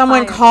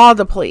 Someone called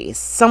the police.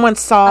 Someone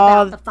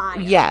saw... About the fire.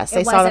 Yes,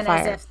 they saw the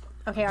fire. As if,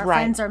 okay, our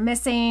friends are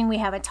missing. We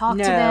haven't talked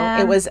to them.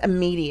 No, it was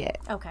immediate.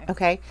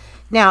 Okay.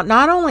 Now,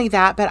 not only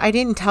that, but I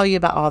didn't tell you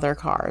about all their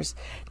cars.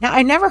 Now,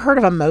 I never heard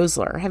of a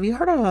Mosler. Have you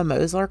heard of a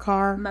Mosler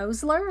car?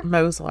 Mosler?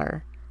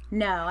 Mosler.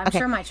 No, I'm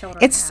sure my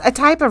children It's have. a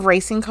type of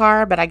racing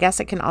car, but I guess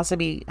it can also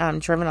be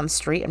driven on the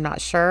street. I'm not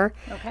sure.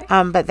 Okay.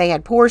 But they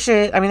had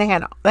Porsche. I mean, they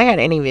had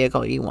any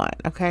vehicle you want.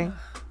 Okay.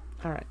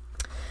 All right.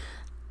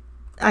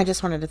 I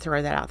just wanted to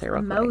throw that out there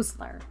real quick.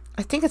 Mosler.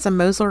 I think it's a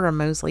Mosler or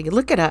Mosley.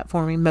 Look it up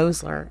for me.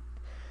 Mosler.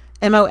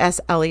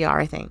 Mosler,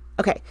 I think.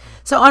 Okay.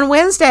 So on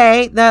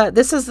Wednesday,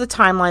 this is the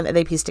timeline that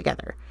they pieced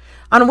together.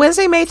 On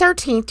Wednesday, May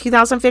 13th,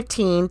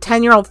 2015,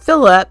 10-year-old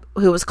Philip,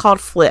 who was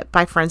called Flip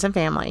by friends and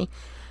family,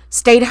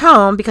 stayed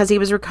home because he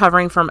was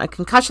recovering from a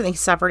concussion that he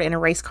suffered in a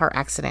race car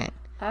accident.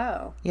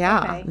 Oh.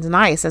 Yeah. Okay. It's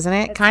nice, isn't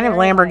it? It's kind of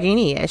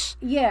Lamborghini-ish. Nice.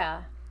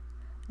 Yeah.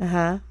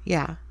 Uh-huh.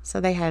 Yeah.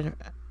 So they had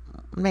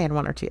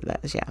 1 or 2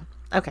 of those. Yeah.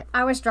 Okay.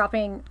 I was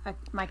dropping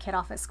my kid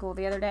off at school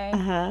the other day.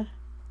 Uh-huh.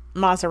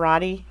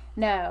 Maserati?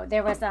 No,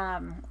 there was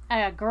a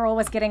girl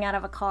was getting out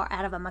of a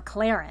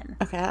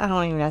McLaren. Okay, I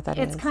don't even know what that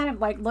is. It's kind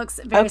of looks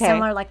very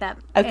similar like that.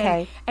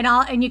 Okay.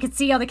 And you could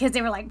see all the kids,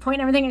 they were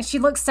pointing everything, and she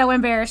looked so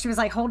embarrassed. She was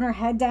holding her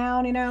head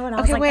down, and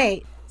I was like,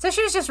 wait. So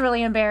she was just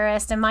really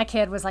embarrassed, and my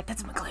kid was like,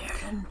 "That's a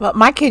McLaren." Well,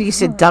 my kid used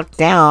to duck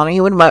down.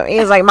 He was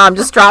like, "Mom,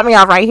 just drop me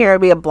off right here.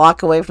 It'll be a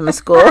block away from the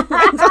school."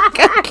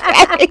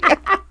 Okay.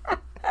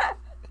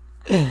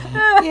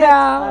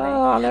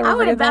 Yeah, I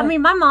would have. I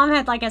mean, my mom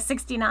had a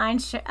 '69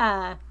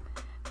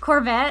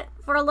 Corvette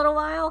for a little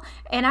while,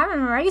 and I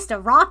remember I used to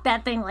rock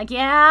that thing.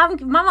 My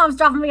mom's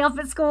dropping me off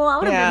at school. I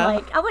would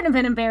have been I wouldn't have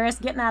been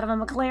embarrassed getting out of a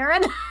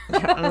McLaren.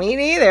 Me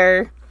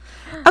neither.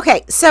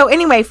 Okay, so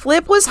anyway,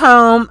 Flip was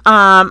home,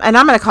 and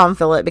I'm going to call him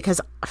Philip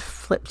because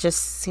Flip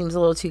just seems a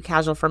little too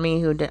casual for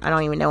me, I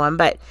don't even know him,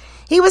 but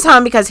he was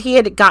home because he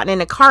had gotten in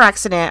a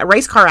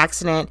race car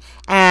accident,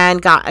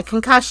 and got a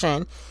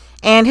concussion.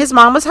 And his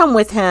mom was home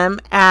with him,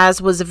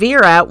 as was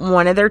Vera,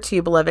 one of their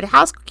 2 beloved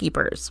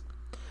housekeepers.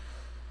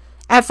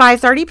 At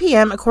 5:30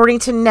 p.m., according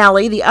to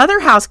Nellie, the other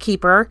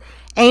housekeeper,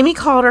 Amy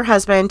called her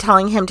husband,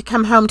 telling him to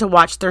come home to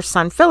watch their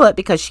son Philip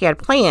because she had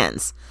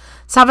plans.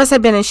 Savas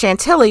had been in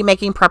Chantilly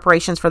making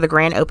preparations for the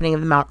grand opening of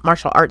the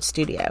martial arts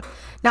studio.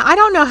 Now, I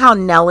don't know how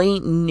Nellie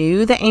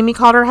knew that Amy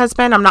called her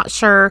husband. I'm not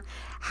sure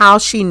how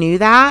she knew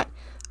that,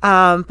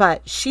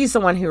 but she's the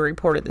one who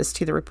reported this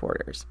to the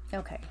reporters.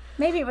 Okay.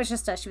 Maybe it was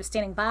just she was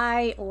standing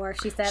by, or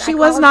she said... She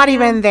was not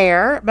even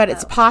there, but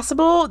it's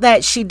possible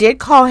that she did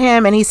call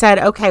him, and he said,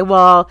 okay,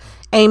 well,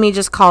 Amy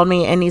just called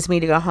me and needs me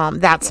to go home.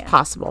 That's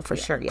possible for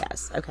sure,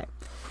 yes. Okay.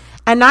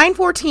 At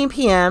 9:14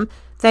 p.m.,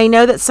 they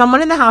know that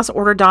someone in the house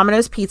ordered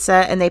Domino's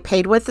pizza, and they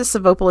paid with the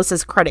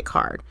Savopoulos' credit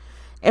card.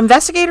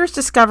 Investigators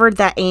discovered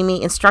that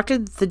Amy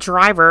instructed the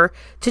driver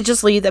to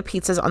just leave the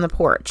pizzas on the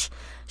porch.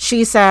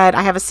 She said,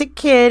 I have a sick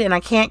kid, and I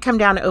can't come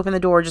down to open the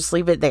door. Just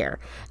leave it there.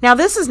 Now,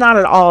 this is not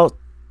at all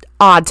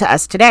odd to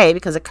us today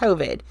because of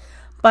COVID,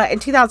 but in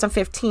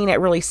 2015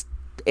 it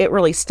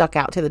really stuck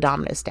out to the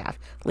Domino's staff.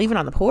 Leaving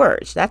on the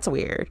porch, that's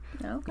weird.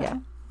 Okay.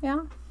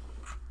 Yeah.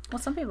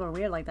 Well, some people are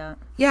weird like that.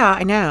 Yeah,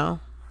 I know.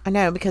 I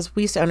know, because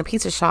we used to own a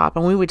pizza shop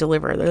and we would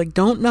deliver. They're like,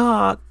 don't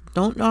knock,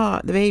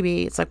 the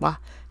baby. It's like, well,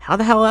 how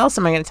the hell else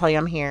am I going to tell you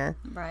I'm here?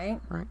 Right.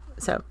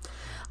 So,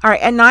 all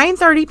right. At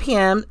 9:30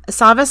 p.m.,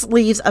 Savas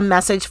leaves a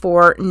message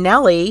for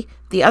Nellie,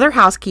 the other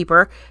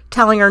housekeeper,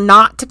 telling her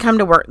not to come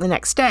to work the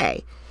next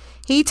day.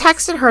 He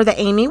texted her that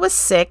Amy was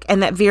sick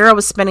and that Vera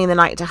was spending the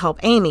night to help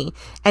Amy.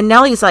 And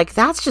Nellie's like,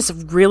 that's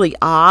just really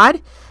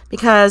odd,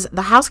 because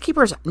the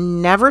housekeepers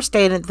never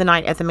stayed the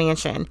night at the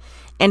mansion.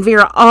 And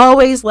Vera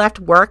always left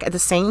work at the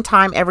same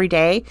time every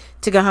day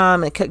to go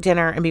home and cook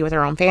dinner and be with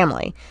her own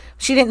family.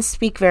 She didn't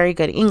speak very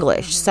good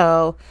English.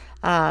 So,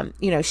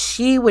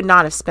 she would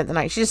not have spent the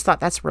night. She just thought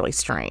that's really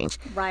strange.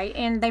 Right.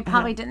 And they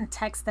probably didn't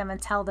text them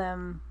and tell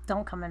them,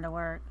 don't come into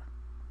work.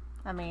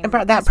 I mean,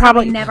 that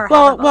probably never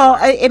happened before. Well,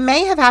 it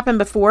may have happened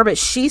before, but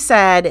she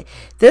said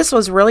this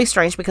was really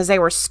strange because they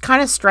were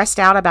kind of stressed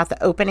out about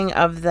the opening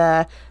of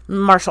the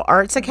martial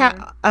arts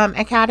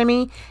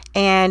academy,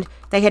 and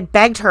they had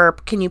begged her,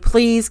 can you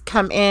please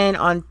come in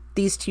on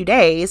these 2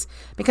 days,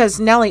 because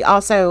Nellie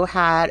also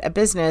had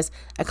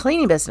a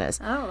cleaning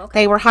business. Oh,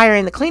 okay. They were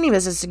hiring the cleaning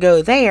business to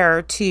go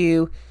there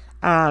to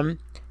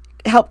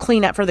help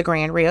clean up for the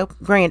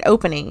grand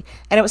opening.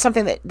 And it was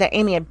something that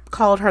Amy had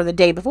called her the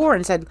day before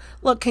and said,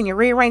 look, can you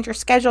rearrange your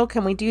schedule?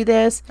 Can we do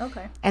this?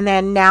 Okay. And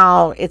then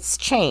now it's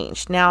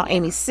changed. Now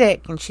Amy's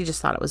sick, and she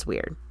just thought it was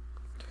weird.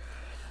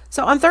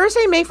 So on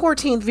Thursday, May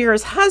 14th,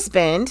 Vera's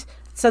husband,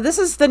 so this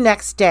is the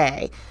next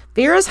day,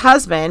 Vera's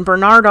husband,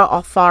 Bernardo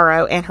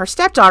Alfaro, and her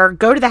stepdaughter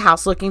go to the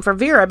house looking for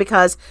Vera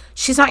because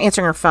she's not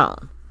answering her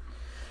phone.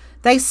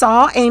 They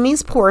saw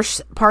Amy's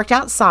Porsche parked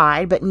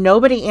outside, but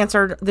nobody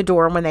answered the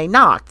door when they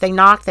knocked. They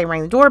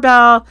rang the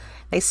doorbell,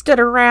 they stood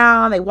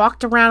around, they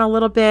walked around a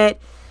little bit,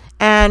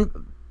 and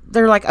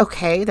they're like,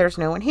 okay, there's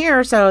no one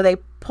here. So they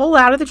pull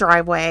out of the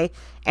driveway,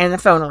 and the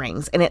phone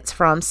rings, and it's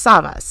from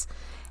Savas.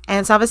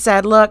 And Savas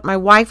said, look, my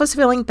wife was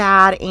feeling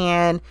bad,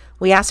 and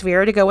we asked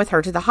Vera to go with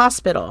her to the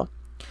hospital.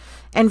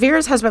 And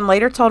Vera's husband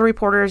later told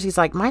reporters, he's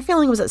like, my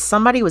feeling was that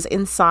somebody was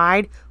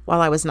inside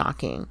while I was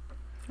knocking.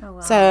 Oh, wow.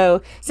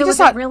 So was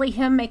it really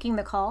him making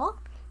the call?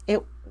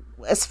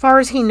 As far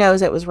as he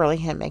knows, it was really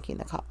him making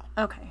the call.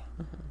 Okay.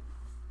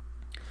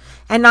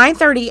 At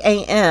 9:30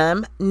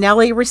 a.m.,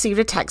 Nellie received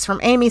a text from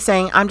Amy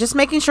saying, I'm just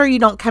making sure you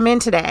don't come in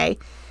today.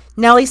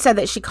 Nellie said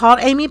that she called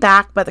Amy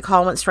back, but the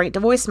call went straight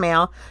to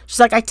voicemail. She's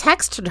like, I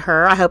texted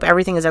her, I hope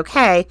everything is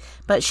okay,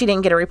 but she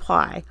didn't get a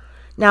reply.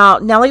 Now,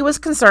 Nellie was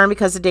concerned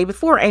because the day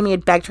before, Amy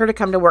had begged her to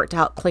come to work to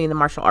help clean the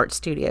martial arts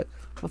studio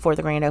before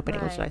the grand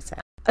opening, right. Should I say.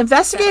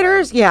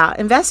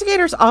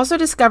 Investigators also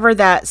discovered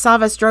that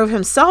Savas drove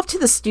himself to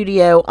the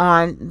studio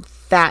on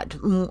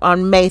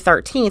May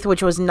 13th,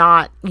 which was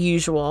not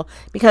usual,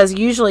 because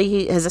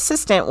usually his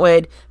assistant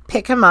would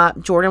pick him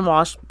up. Jordan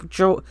Wallace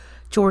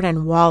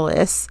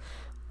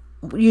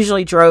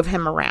usually drove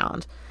him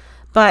around.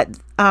 But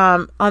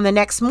on the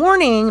next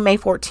morning, May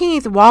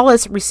 14th,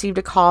 Wallace received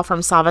a call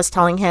from Savas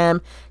telling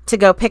him to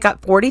go pick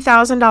up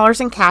 $40,000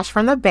 in cash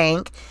from the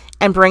bank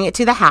and bring it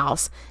to the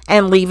house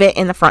and leave it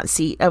in the front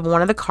seat of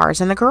one of the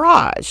cars in the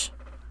garage.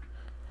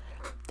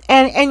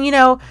 And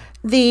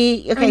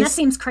that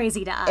seems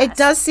crazy to us. It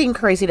does seem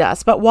crazy to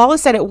us. But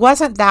Wallace said it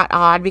wasn't that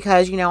odd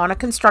because, on a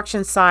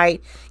construction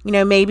site,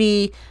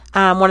 maybe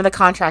one of the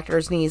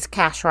contractors needs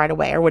cash right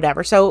away or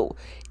whatever. So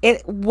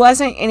it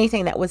wasn't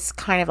anything that was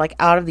kind of like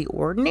out of the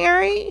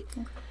ordinary.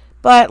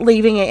 But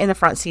leaving it in the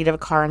front seat of a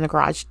car in the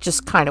garage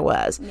just kind of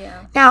was.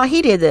 Yeah. Now,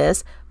 he did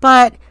this,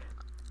 but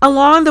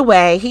along the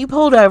way, he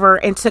pulled over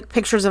and took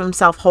pictures of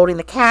himself holding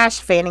the cash,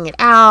 fanning it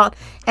out,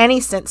 and he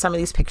sent some of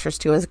these pictures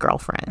to his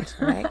girlfriend.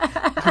 Right?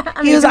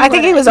 I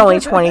think he was only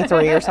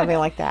 23 or something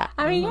like that.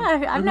 I mean,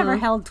 I've never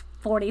held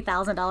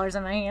 $40,000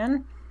 in my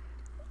hand.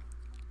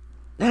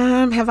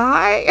 Have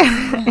I?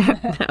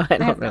 No, I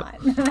don't know.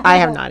 Not. I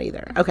have not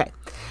either. Okay.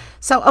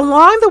 So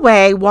along the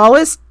way,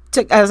 Wallace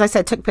took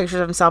pictures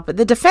of himself, but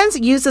the defense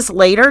used this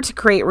later to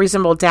create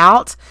reasonable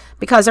doubt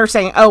because they're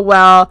saying, oh,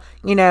 well,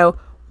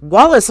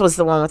 Wallace was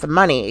the one with the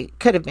money. It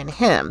could have been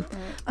him.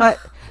 But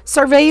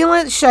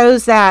surveillance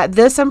shows that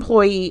this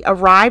employee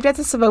arrived at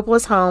the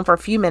Savopoulos home for a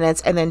few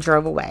minutes and then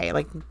drove away.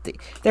 Like,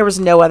 there was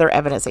no other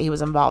evidence that he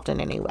was involved in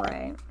any way.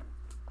 Right.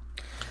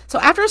 So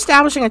after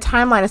establishing a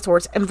timeline of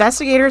sorts,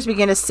 investigators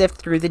began to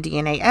sift through the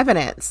DNA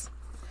evidence.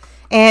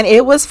 And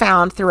it was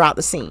found throughout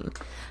the scene.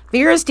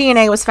 Vera's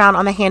DNA was found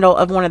on the handle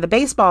of one of the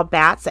baseball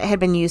bats that had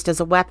been used as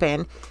a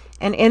weapon.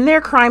 And in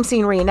their crime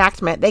scene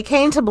reenactment, they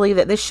came to believe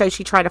that this showed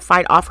she tried to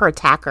fight off her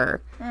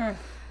attacker.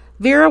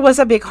 Vera was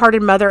a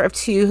big-hearted mother of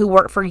two who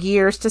worked for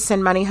years to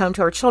send money home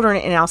to her children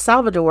in El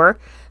Salvador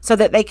so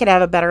that they could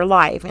have a better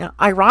life. And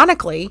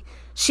ironically,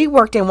 she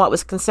worked in what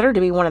was considered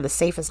to be one of the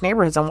safest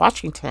neighborhoods in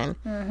Washington.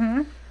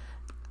 Mm-hmm.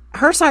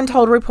 Her son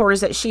told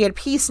reporters that she had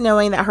peace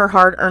knowing that her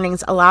hard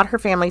earnings allowed her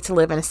family to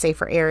live in a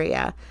safer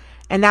area.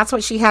 And that's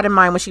what she had in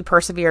mind when she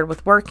persevered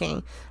with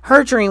working.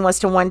 Her dream was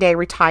to one day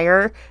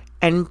retire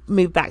and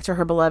move back to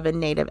her beloved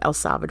native El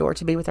Salvador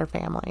to be with her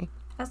family.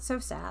 That's so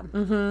sad.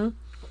 Mm-hmm.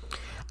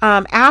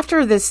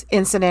 After this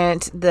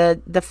incident,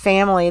 the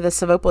family, the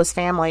Savopoulos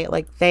family,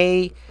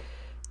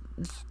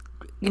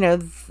 you know,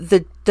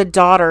 the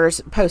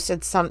daughters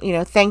posted some, you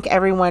know, thank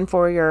everyone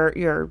for your,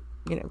 you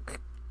know,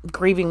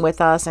 grieving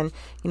with us, and,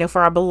 you know,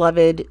 for our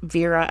beloved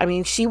Vera. I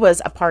mean, she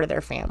was a part of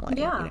their family.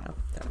 Yeah. You know,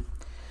 so.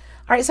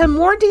 All right. So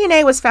more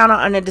DNA was found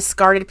on a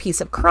discarded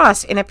piece of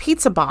crust in a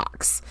pizza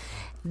box.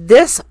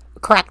 This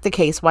cracked the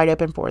case wide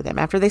open for them.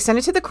 After they sent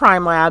it to the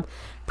crime lab,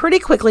 pretty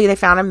quickly they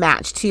found a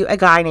match to a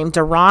guy named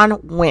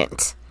Deron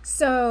Went.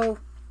 So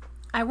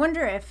I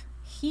wonder if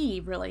he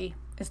really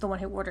is the one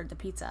who ordered the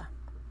pizza.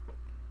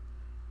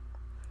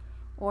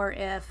 Or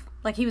if,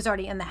 like, he was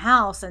already in the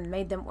house and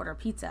made them order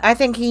pizza. I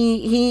think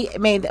he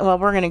made, well,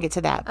 we're going to get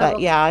to that. But,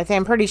 okay. Yeah,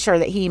 I'm pretty sure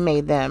that he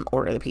made them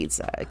order the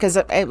pizza. Because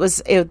it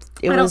was... I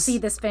don't see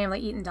this family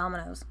eating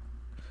Domino's.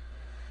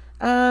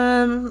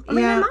 I mean,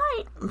 they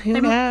might.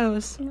 Who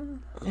knows?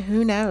 Yeah.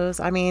 Who knows?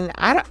 I mean,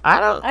 I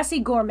don't... I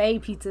see gourmet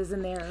pizzas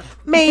in there.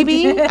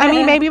 Maybe. I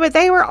mean, maybe. But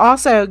they were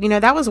also, you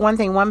know, that was one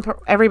thing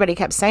everybody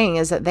kept saying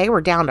is that they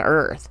were down to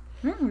earth.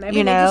 Maybe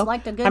you know, they just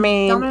liked a good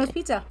Domino's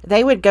pizza.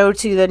 They would go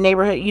to the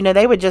neighborhood, you know,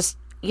 they would just,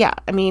 yeah,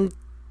 I mean,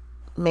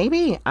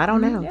 maybe, I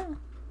don't know. Yeah.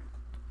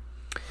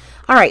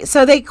 All right,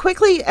 so they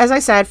quickly, as I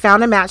said,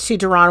 found a match to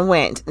Deron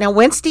Went. Now,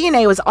 Went's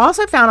DNA was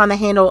also found on the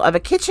handle of a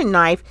kitchen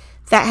knife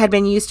that had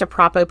been used to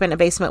prop open a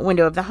basement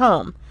window of the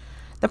home.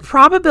 The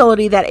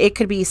probability that it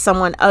could be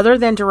someone other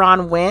than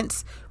Deron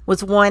Went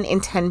was 1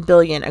 in 10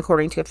 billion,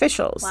 according to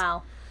officials.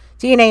 Wow.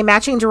 DNA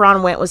matching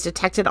Deron Went was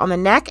detected on the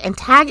neck and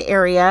tag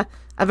area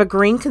of a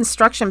green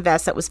construction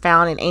vest that was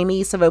found in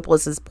Amy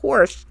Savopoulos'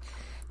 Porsche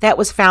that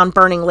was found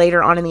burning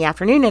later on in the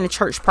afternoon in a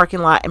church parking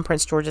lot in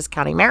Prince George's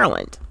County,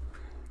 Maryland.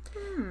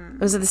 It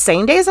was the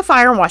same day as the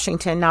fire in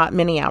Washington, not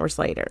many hours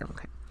later.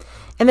 Okay.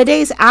 In the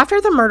days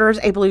after the murders,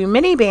 a blue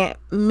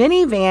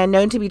minivan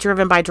known to be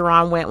driven by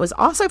Deron Went was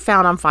also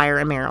found on fire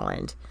in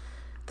Maryland.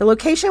 The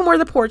location where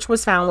the Porsche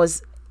was found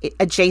was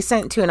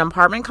adjacent to an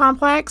apartment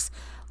complex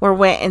where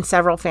Went and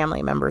several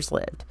family members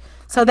lived.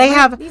 So they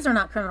have... These are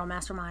not criminal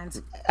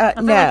masterminds. I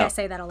feel like I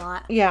say that a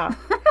lot. Yeah.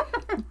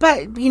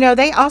 But, you know,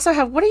 they also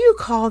have... What do you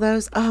call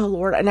those? Oh,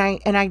 Lord. And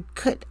I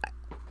could...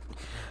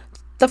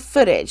 The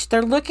footage.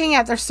 They're looking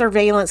at their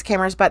surveillance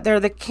cameras, but they're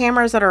the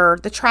cameras that are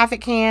the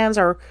traffic cams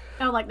or...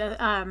 Oh, like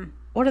the...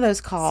 What are those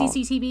called?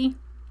 CCTV?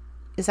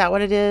 Is that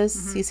what it is?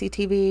 Mm-hmm.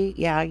 CCTV?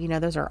 Yeah, you know,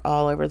 those are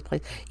all over the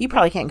place. You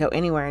probably can't go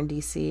anywhere in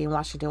D.C. and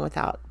Washington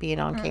without being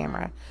on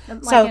camera.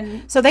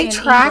 Like so they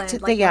tracked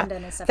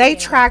England, they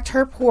tracked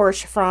her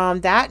Porsche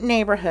from that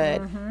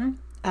neighborhood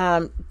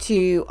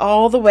to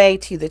all the way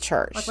to the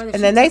church. Like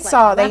and then they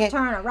saw a left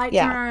turn, a right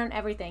turn,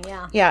 everything,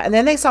 yeah. Yeah, and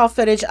then they saw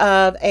footage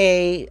of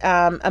a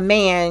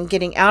man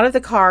getting out of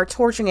the car,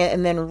 torching it,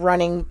 and then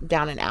running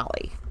down an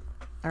alley.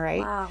 All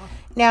right? Wow.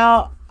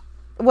 Now,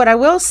 what I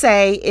will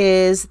say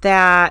is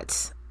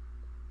that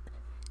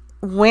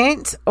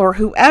Went or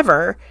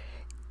whoever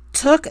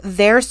took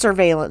their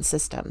surveillance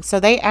system. So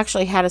they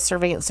actually had a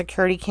surveillance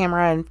security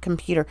camera and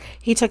computer.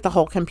 He took the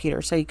whole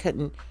computer, so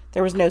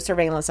there was no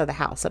surveillance of the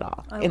house at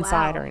all,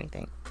 inside or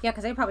anything. Yeah,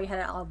 because they probably had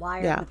it all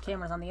wired with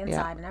cameras on the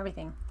inside and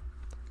everything.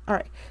 All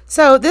right.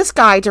 So this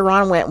guy,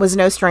 Deron Went, was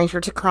no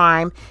stranger to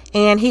crime,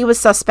 and he was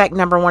suspect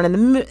number one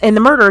in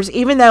the murders,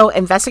 even though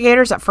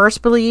investigators at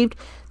first believed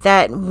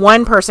that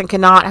one person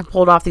could not have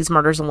pulled off these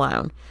murders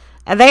alone.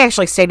 And they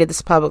actually stated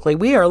this publicly.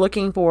 We are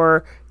looking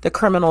for the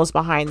criminals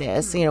behind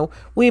this. You know,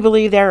 we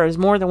believe there is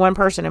more than one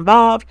person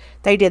involved.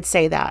 They did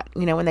say that,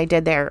 you know, when they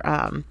did their,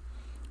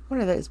 what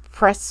are those,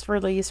 press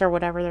release or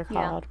whatever they're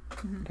called. Yeah.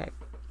 Mm-hmm. Okay.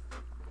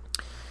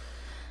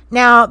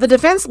 Now, the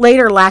defense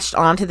later latched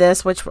onto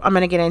this, which I'm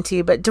going to get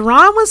into, but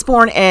Deron was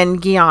born in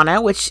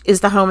Guyana, which is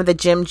the home of the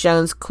Jim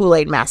Jones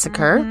Kool-Aid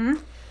Massacre.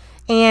 Mm-hmm.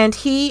 And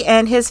he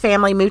and his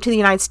family moved to the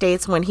United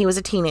States when he was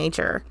a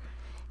teenager.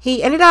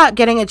 He ended up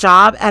getting a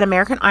job at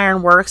American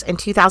Iron Works in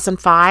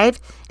 2005,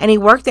 and he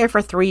worked there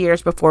for 3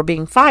 years before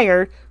being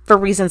fired for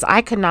reasons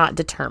I could not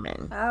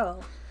determine. Oh.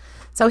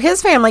 So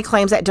his family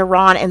claims that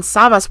Deron and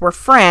Savas were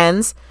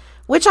friends,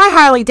 which I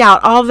highly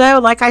doubt. Although,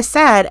 like I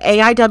said,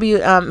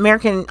 AIW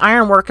American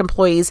Iron Work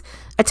employees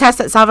attest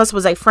that Savas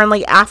was a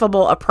friendly,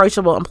 affable,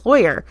 approachable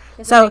employer.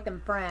 Doesn't make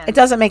them friends. It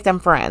doesn't make them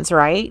friends,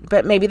 right?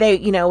 But maybe they,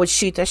 you know, would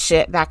shoot the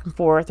shit back and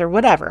forth or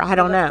whatever. I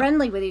don't know.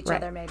 Friendly with each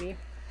other, maybe.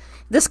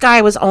 This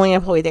guy was only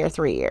employed there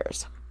 3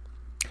 years.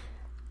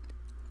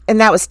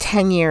 And that was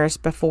 10 years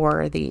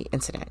before the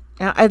incident.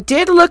 Now, I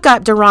did look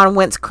up Deron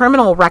Went's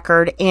criminal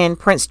record in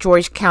Prince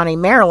George County,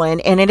 Maryland,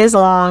 and it is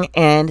long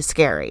and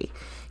scary.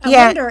 I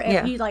wonder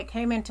if he, like,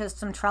 came into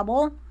some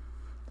trouble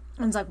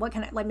and was like, what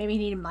can I, like, maybe he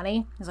needed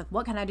money. He's like,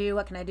 what can I do?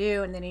 What can I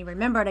do? And then he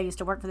remembered, I used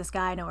to work for this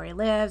guy. I know where he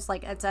lives.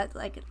 Like, it's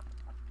like,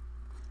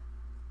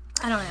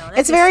 I don't know.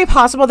 It's very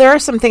possible. There are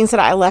some things that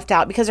I left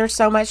out because there's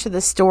so much to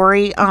the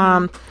story.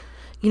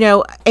 You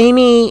know,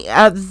 Amy,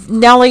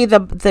 Nellie,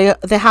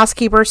 the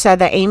housekeeper said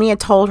that Amy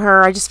had told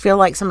her, I just feel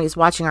like somebody's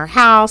watching our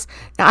house.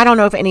 Now, I don't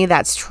know if any of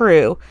that's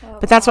true,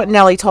 but that's what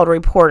Nellie told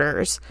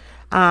reporters.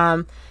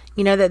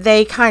 You know, that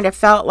they kind of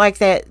felt like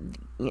that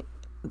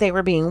they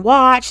were being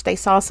watched. They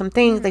saw some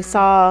things. They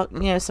saw, you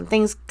know, some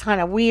things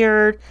kind of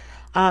weird.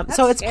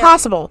 So it's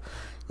possible.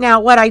 Now,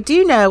 what I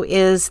do know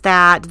is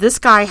that this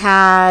guy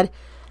had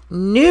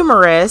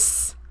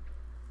numerous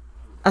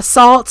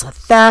assaults,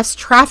 thefts,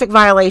 traffic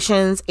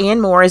violations,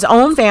 and more. His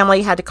own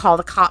family had to call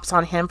the cops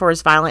on him for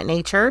his violent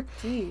nature.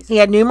 Jeez. He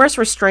had numerous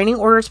restraining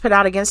orders put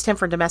out against him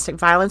for domestic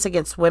violence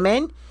against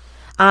women.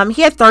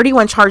 He had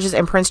 31 charges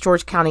in Prince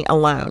George County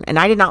alone, and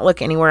I did not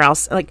look anywhere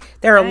else. Like,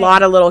 there are a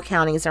lot of little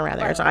counties around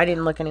there, so I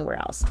didn't look anywhere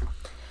else.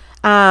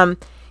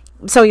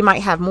 So he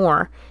might have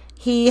more.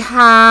 He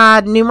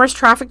had numerous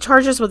traffic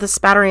charges with a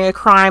spattering of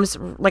crimes,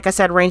 like I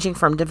said, ranging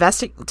from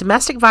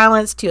domestic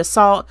violence to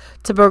assault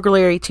to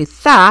burglary to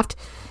theft.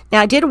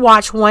 Now, I did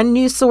watch one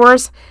news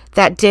source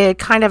that did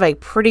kind of a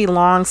pretty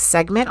long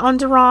segment on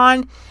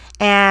Duran,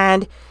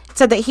 and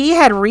said that he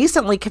had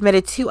recently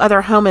committed 2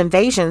 other home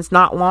invasions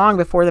not long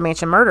before the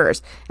Mansion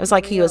murders. It was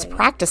like he was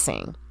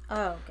practicing.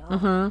 Oh, God.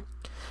 Mm-hmm.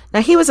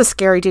 Now, he was a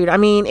scary dude. I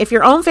mean, if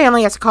your own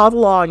family has to call the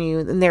law on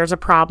you, then there's a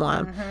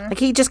problem. Mm-hmm. Like,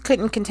 he just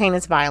couldn't contain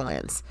his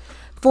violence.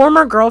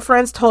 Former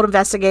girlfriends told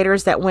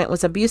investigators that Went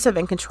was abusive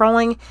and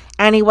controlling,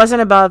 and he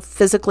wasn't above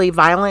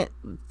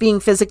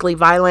being physically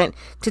violent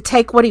to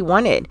take what he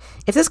wanted.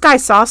 If this guy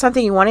saw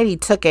something he wanted, he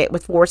took it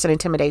with force and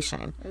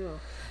intimidation. Ew.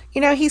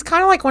 You know, he's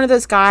kind of like one of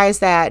those guys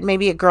that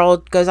maybe a girl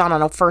goes on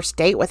a first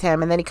date with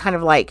him, and then he kind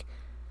of like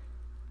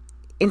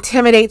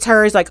intimidates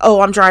her. He's like,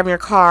 oh, I'm driving your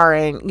car.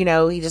 And, you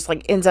know, he just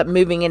like ends up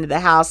moving into the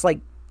house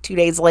like 2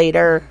 days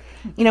later.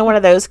 You know, one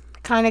of those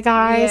kind of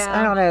guys. Yeah.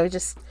 I don't know.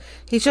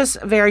 He's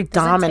just very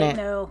dominant.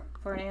 Take no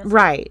for an answer.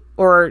 Right.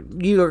 Or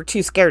you're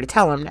too scared to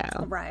tell him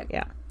no. Right.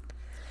 Yeah.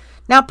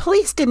 Now,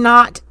 police did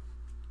not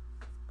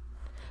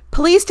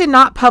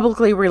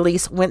publicly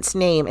release Went's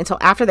name until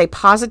after they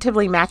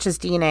positively matched his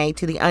DNA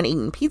to the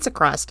uneaten pizza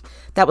crust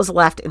that was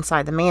left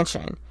inside the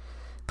mansion.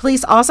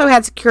 Police also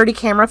had security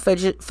camera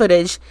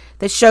footage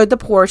that showed the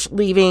Porsche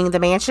leaving the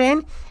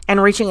mansion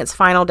and reaching its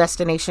final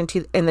destination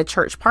in the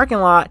church parking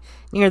lot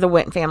near the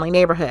Went family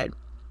neighborhood.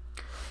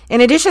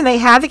 In addition, they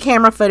had the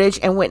camera footage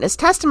and witness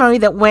testimony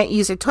that Went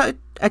used a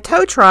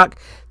tow truck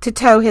to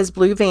tow his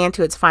blue van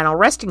to its final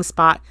resting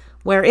spot,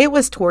 where it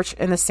was torched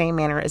in the same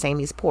manner as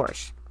Amy's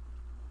Porsche.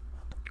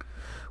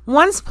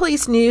 Once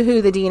police knew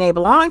who the DNA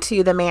belonged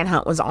to, the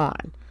manhunt was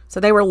on. So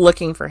they were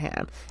looking for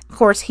him. Of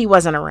course, he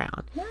wasn't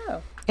around.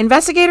 No.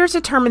 Investigators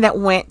determined that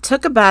Went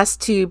took a bus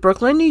to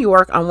Brooklyn, New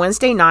York on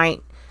Wednesday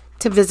night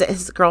to visit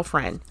his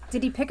girlfriend.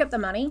 Did he pick up the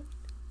money?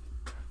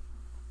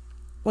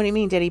 What do you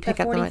mean, did he pick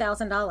up the money?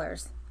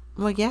 $40,000.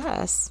 Well,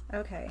 yes.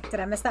 Okay. Did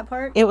I miss that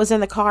part? It was in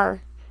the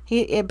car.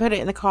 He put it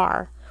in the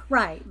car.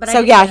 Right. But so,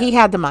 yeah, he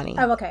had the money.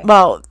 Oh, okay.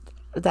 Well,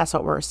 that's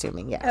what we're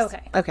assuming, yes.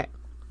 Okay.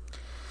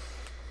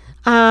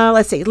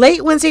 Let's see.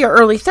 Late Wednesday or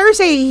early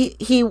Thursday,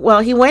 he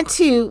went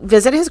to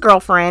visit his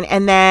girlfriend,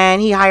 and then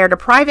he hired a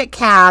private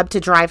cab to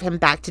drive him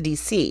back to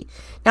D.C.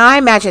 Now, I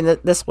imagine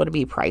that this would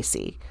be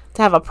pricey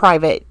to have a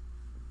private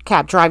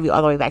cab drive you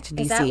all the way back to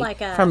D.C. Is that like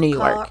from New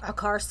York. A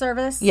car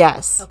service?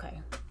 Yes. Okay.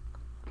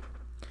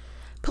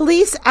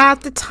 Police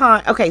at the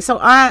time, police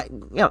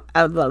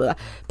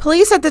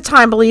at the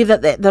time believed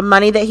that the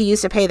money that he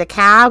used to pay the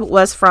cab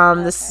was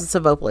from the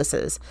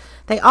Savopolises.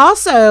 They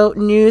also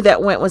knew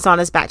that Went was on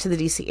his back to the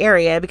DC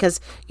area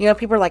because, you know,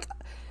 people are like,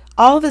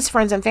 all of his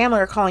friends and family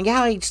are calling,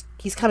 yeah,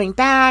 he's coming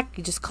back.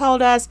 He just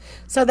called us.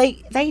 So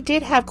they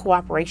did have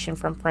cooperation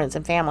from friends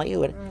and family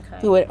who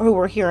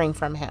were hearing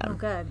from him. Oh,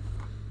 good.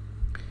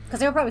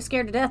 Because they were probably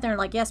scared to death. They're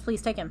like, yes,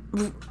 please take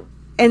him.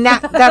 And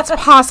that's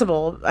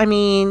possible. I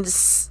mean,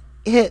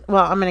 I'm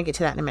going to get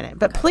to that in a minute.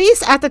 But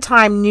police at the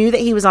time knew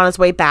that he was on his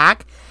way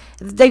back.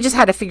 They just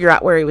had to figure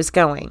out where he was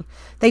going.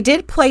 They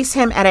did place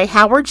him at a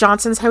Howard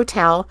Johnson's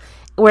hotel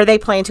where they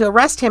planned to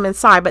arrest him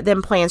inside, but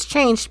then plans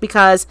changed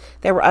because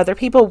there were other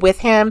people with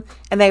him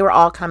and they were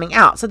all coming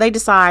out. So they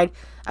decide,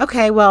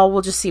 okay, well,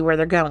 we'll just see where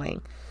they're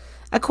going.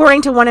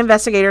 According to one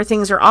investigator,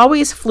 things are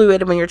always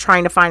fluid when you're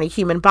trying to find a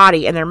human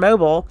body and they're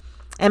mobile.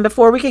 And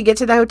before we could get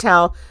to the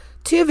hotel,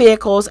 2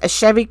 vehicles, a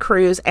Chevy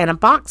Cruze and a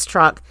box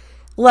truck,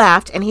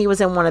 left, and he was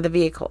in one of the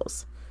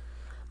vehicles.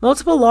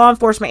 Multiple law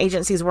enforcement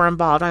agencies were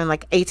involved. I mean,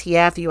 like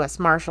ATF, U.S.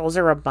 Marshals,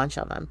 there were a bunch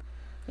of them.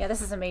 Yeah,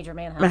 this is a major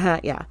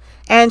manhunt. Yeah.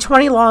 And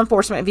 20 law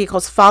enforcement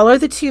vehicles followed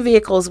the 2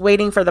 vehicles,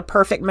 waiting for the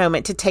perfect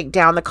moment to take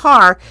down the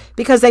car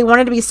because they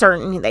wanted to be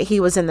certain that he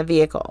was in the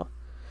vehicle.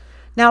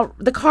 Now,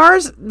 the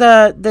cars,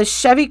 the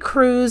Chevy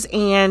Cruze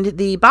and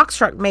the box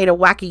truck made a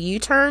wacky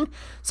U-turn.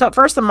 So at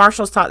first the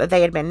marshals thought that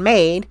they had been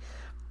made,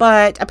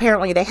 but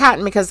apparently they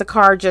hadn't because the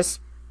car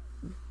just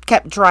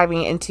kept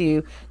driving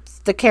into,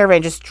 the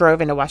caravan just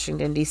drove into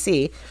Washington,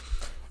 D.C.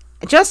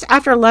 Just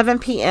after 11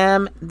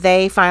 p.m.,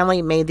 they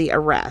finally made the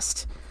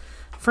arrest.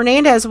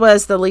 Fernandez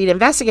was the lead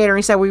investigator, and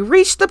he said, we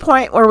reached the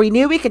point where we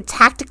knew we could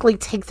tactically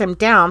take them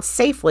down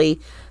safely,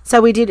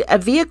 so we did a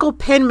vehicle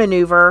pin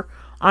maneuver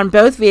on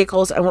both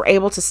vehicles and were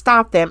able to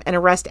stop them and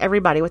arrest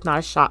everybody with not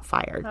a shot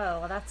fired. Oh,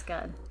 well, that's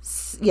good.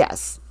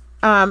 Yes.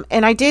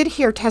 And I did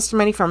hear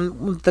testimony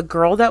from the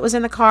girl that was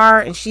in the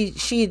car, and she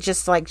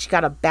just like, she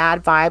got a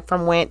bad vibe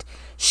from Went.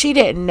 She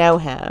didn't know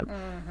him.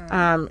 Mm-hmm.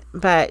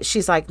 But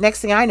she's like,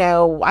 next thing I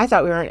know, I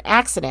thought we were in an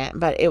accident,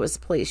 but it was the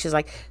police. She's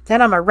like,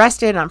 then I'm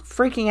arrested and I'm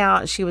freaking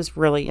out. And she was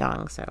really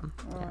young. So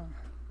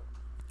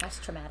that's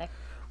traumatic.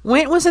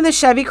 Went was in the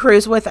Chevy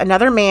Cruze with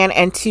another man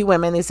and 2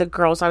 women. These are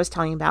girls I was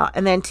telling you about.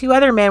 And then 2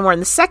 other men were in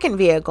the second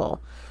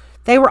vehicle.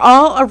 They were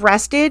all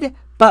arrested,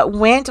 but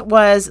Went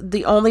was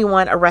the only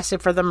one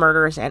arrested for the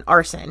murders and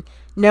arson.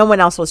 No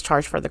one else was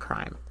charged for the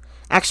crime.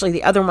 Actually,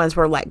 the other ones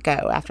were let go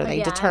after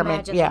they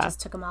determined. They just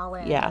took them all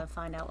in to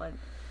find out what.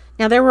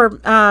 Now, there were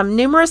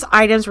numerous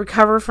items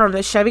recovered from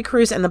the Chevy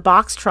Cruze and the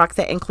box truck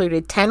that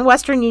included 10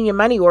 Western Union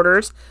money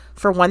orders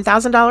for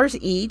 $1,000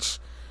 each,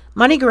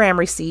 MoneyGram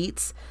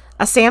receipts,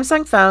 a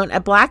Samsung phone, a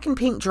black and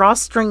pink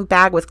drawstring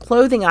bag with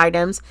clothing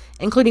items,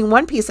 including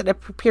one piece that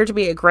appeared to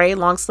be a gray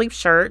long-sleeve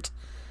shirt,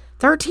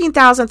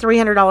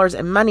 $13,300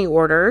 in money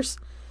orders,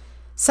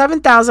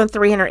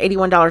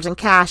 $7,381 in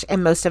cash,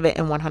 and most of it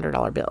in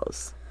 $100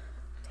 bills.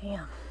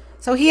 Damn.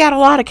 So he had a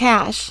lot of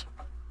cash.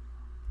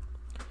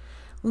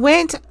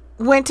 Went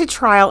to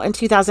trial in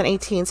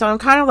 2018. So I'm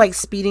kind of like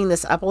speeding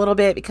this up a little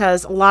bit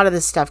because a lot of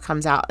this stuff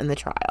comes out in the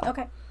trial.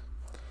 Okay.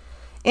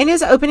 In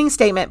his opening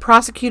statement,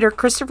 prosecutor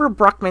Christopher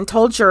Bruckman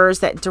told jurors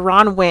that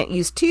Deron Went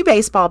used 2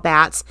 baseball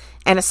bats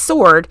and a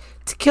sword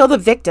to kill the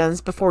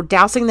victims before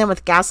dousing them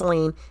with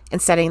gasoline and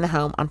setting the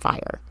home on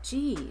fire.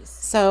 Jeez.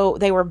 So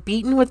they were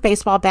beaten with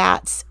baseball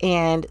bats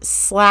and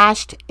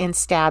slashed and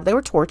stabbed. They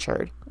were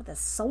tortured. With a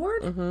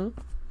sword? Mm-hmm.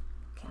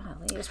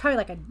 Golly. It was probably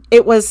like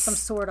some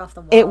sword off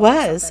the wall. It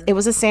was. It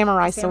was a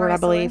samurai sword, I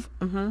believe.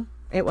 Mm-hmm.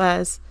 It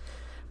was.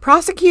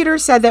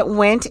 Prosecutors said that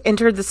Went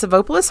entered the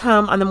Savopoulos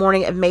home on the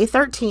morning of May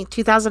 13th,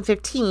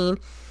 2015.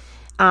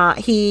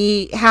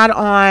 He had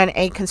on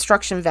a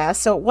construction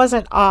vest, so it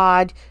wasn't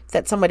odd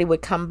that somebody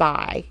would come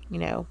by,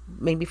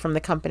 maybe from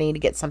the company to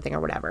get something or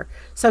whatever.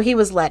 So he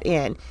was let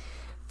in.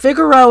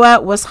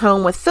 Figueroa was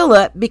home with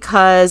Philip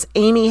because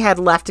Amy had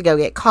left to go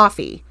get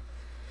coffee.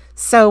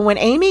 So when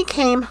Amy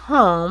came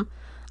home,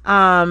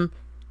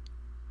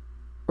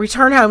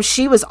 returned home,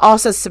 she was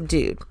also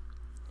subdued.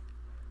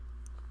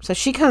 So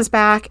she comes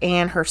back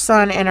and her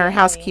son and her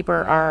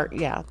housekeeper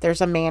there's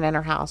a man in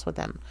her house with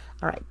them.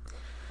 All right.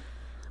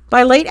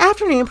 By late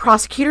afternoon,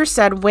 prosecutors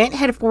said Went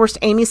had forced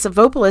Amy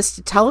Savopoulos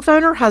to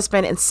telephone her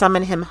husband and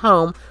summon him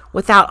home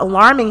without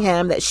alarming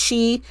him that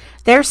she,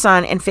 their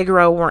son, and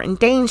Figueroa were in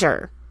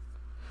danger.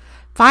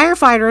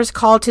 Firefighters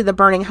called to the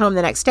burning home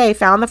the next day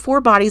found the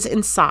 4 bodies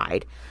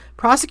inside.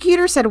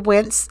 Prosecutors said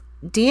Went's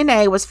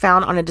DNA was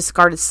found on a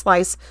discarded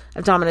slice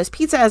of Domino's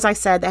pizza, as I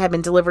said, that had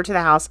been delivered to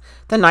the house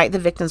the night the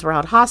victims were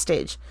held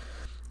hostage.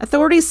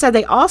 Authorities said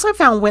they also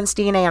found Went's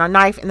DNA on a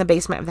knife in the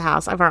basement of the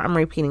house. I'm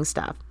repeating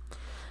stuff.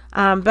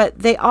 But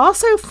they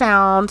also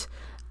found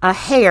a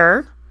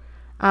hair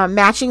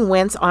matching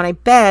Went's on a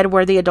bed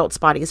where the adults'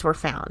 bodies were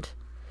found.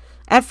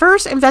 At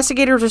first,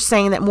 investigators were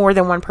saying that more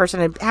than one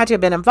person had to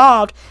have been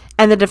involved,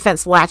 and the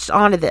defense latched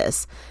onto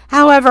this.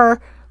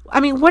 However,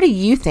 what do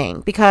you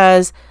think?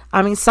 Because,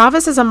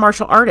 Savas is a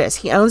martial artist.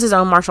 He owns his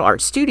own martial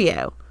arts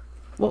studio.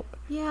 Well,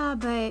 yeah,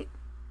 but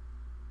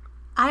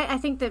I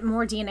think that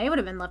more DNA would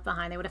have been left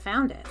behind. They would have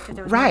found it if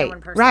there was more than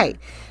one person. Right.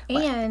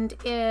 And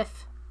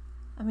if,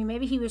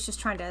 maybe he was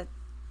just trying to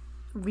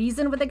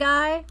reason with the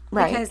guy.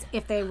 Right. Because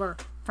if they were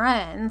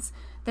friends,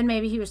 then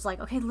maybe he was like,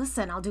 okay,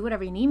 listen, I'll do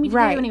whatever you need me to do.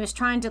 And he was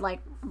trying to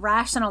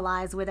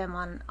rationalize with him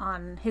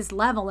on his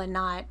level and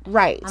not, I'm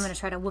going to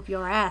try to whoop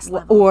your ass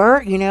level.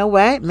 Or, you know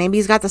what? Maybe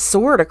he's got the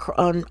sword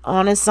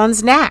on his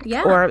son's neck.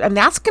 Yeah. And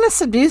that's going to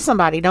subdue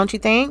somebody, don't you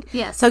think?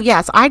 Yes. So,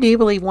 yes, I do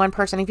believe one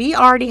person. If he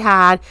already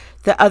had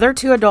the other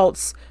 2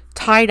 adults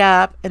tied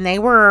up, and they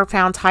were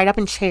found tied up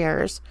in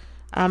chairs,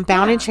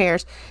 bound in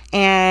chairs,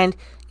 and,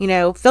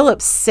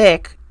 Philip's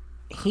sick.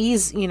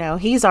 He's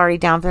already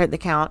down for the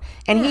count,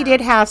 and he did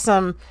have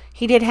some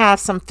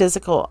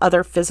physical. But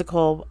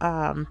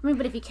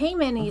if he came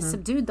in and he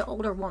subdued the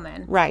older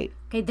woman, right?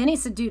 Okay, then he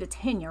subdued a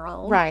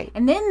 10-year-old, right?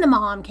 And then the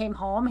mom came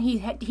home. He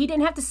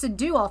didn't have to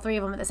subdue all 3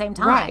 of them at the same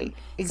time, right?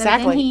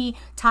 Exactly. So then he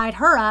tied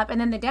her up, and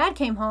then the dad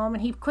came home,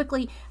 and he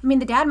quickly.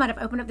 The dad might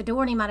have opened up the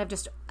door, and he might have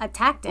just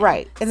attacked him,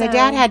 right? And the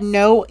dad had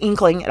no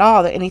inkling at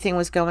all that anything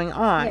was going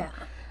on.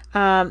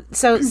 Yeah.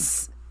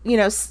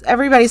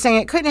 Everybody's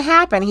saying it couldn't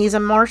happen. He's a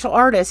martial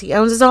artist. He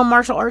owns his own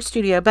martial arts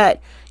studio.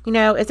 But,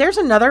 if there's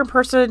another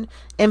person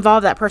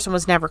involved, that person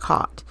was never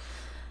caught.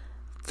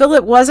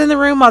 Philip was in the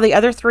room while the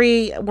other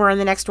 3 were in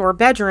the next door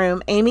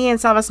bedroom. Amy and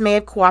Savas may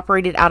have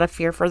cooperated out of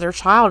fear for their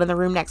child in the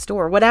room next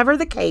door. Whatever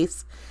the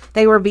case,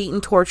 they were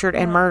beaten, tortured,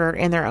 and murdered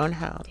in their own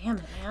home. Damn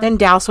it, man. Then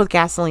doused with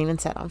gasoline and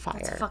set on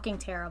fire. That's fucking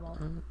terrible.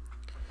 Mm-hmm.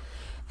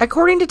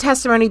 According to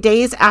testimony,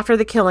 days after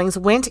the killings,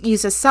 Went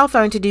used his cell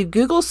phone to do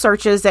Google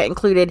searches that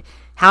included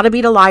how to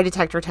beat a lie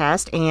detector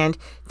test and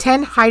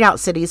 10 hideout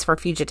cities for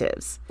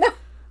fugitives.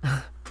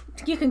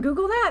 You can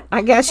Google that?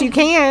 I guess you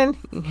can.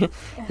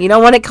 You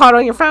don't want it caught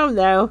on your phone,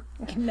 though.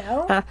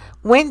 No.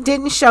 Went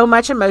didn't show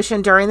much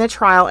emotion during the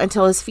trial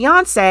until his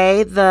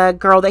fiancée, the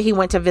girl that he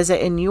went to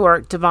visit in New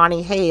York,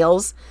 Devani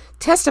Hales,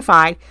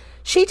 testified.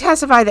 She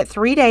testified that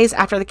 3 days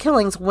after the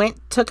killings,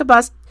 Went took a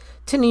bus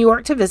to New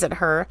York to visit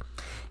her.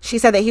 She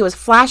said that he was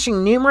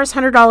flashing numerous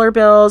 $100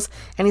 bills,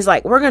 and he's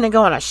like, we're going to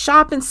go on a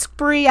shopping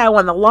spree. I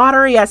won the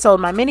lottery. I sold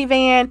my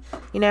minivan.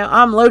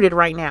 I'm loaded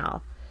right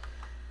now.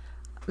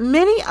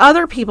 Many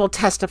other people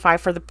testify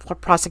for the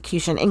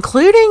prosecution,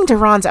 including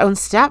Duran's own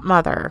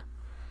stepmother.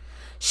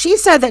 She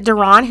said that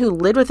Duran, who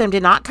lived with him,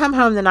 did not come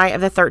home the night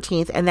of the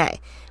 13th, and that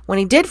when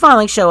he did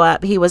finally show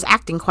up, he was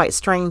acting quite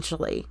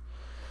strangely.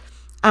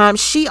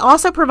 She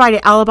also provided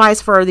alibis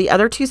for the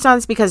other two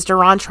sons because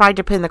Duran tried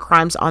to pin the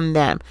crimes on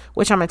them,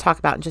 which I'm going to talk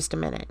about in just a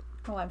minute.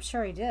 Oh, I'm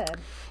sure he did.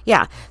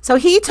 Yeah. So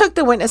he took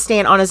the witness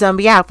stand on his own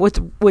behalf,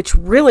 which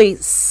really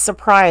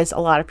surprised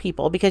a lot of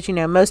people because,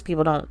 most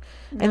people don't.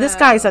 And this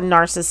guy's a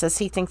narcissist.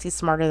 He thinks he's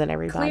smarter than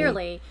everybody.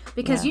 Clearly.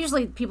 Because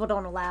usually people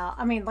don't allow.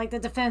 The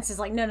defense is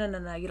like, no,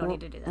 you don't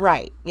need to do that.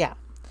 Right. Yeah.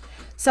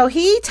 So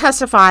he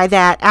testified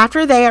that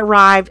after they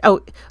arrived.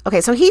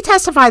 So he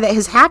testified that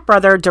his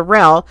half-brother,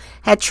 Darrell,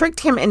 had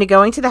tricked him into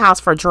going to the house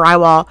for a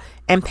drywall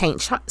and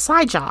paint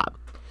side job.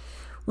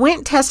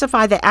 Wint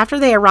testified that after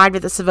they arrived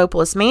at the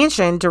Savopoulos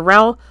mansion,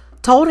 Darrell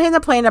told him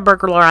to plan to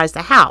burglarize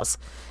the house.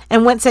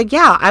 And Wint said,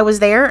 yeah, I was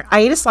there.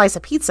 I ate a slice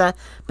of pizza.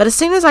 But as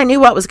soon as I knew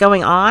what was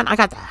going on, I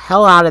got the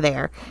hell out of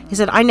there. He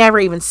said, I never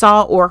even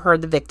saw or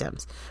heard the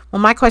victims.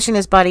 Well, my question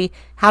is, buddy,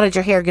 how did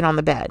your hair get on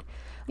the bed?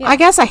 Yeah. I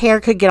guess a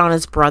hair could get on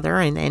his brother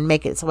and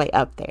make its way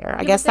up there.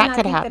 I guess that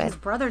could happen. His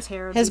brother's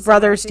hair. His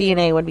brother's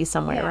DNA would be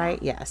somewhere, right?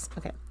 Yes.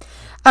 Okay.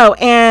 Oh,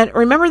 and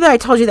remember that I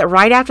told you that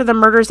right after the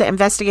murders, the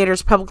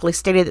investigators publicly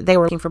stated that they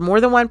were looking for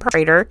more than one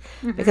perpetrator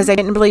because they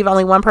didn't believe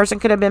only one person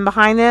could have been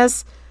behind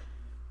this.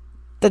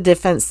 The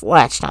defense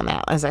latched on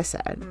that, as I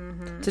said,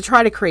 to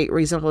try to create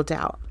reasonable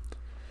doubt.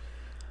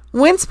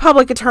 Wint's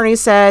public attorney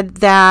said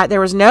that there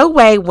was no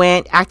way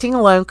Wint, acting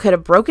alone, could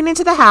have broken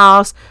into the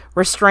house,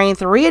 restrained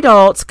 3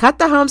 adults, cut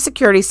the home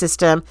security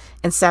system,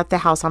 and set the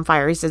house on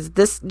fire. He says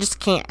this just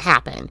can't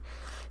happen.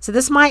 So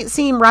this might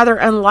seem rather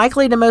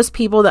unlikely to most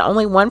people that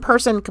only one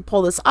person could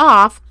pull this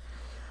off,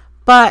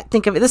 but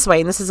think of it this way,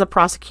 and this is a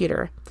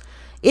prosecutor.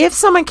 If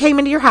someone came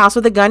into your house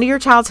with a gun to your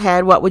child's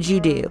head, what would you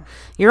do?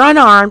 You're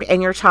unarmed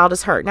and your child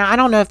is hurt. Now, I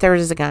don't know if there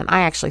is a gun.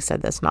 I actually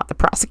said this, not the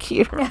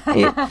prosecutor.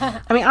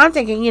 I'm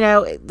thinking,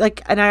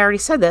 and I already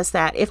said this,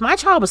 that if my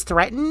child was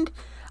threatened,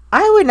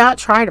 I would not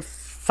try to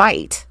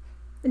fight.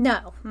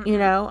 No.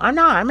 I'm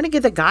not. I'm going to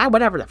give the guy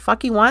whatever the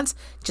fuck he wants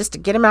just to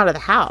get him out of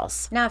the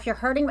house. Now, if you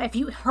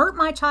hurt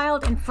my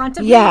child in front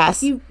of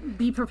me, you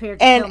be prepared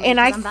to kill me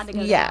because I'm about to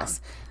go down.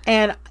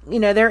 And,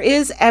 there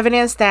is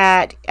evidence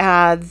that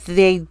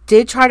they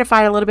did try to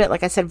fight a little bit,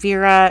 like I said,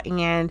 Vera,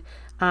 and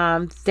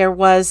there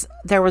was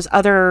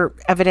other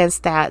evidence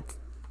that,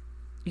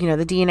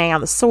 the DNA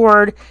on the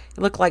sword, it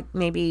looked like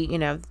maybe,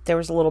 there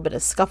was a little bit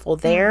of scuffle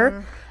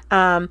there.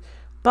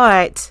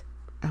 But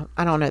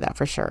I don't know that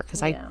for sure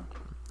because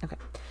okay.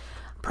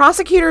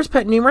 Prosecutors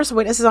put numerous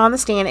witnesses on the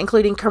stand,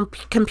 including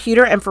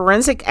computer and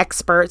forensic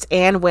experts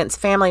and Wint's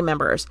family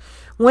members.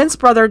 Wint's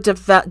brother,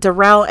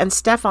 Darrell and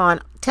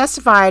Stefan,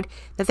 testified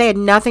that they had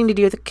nothing to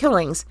do with the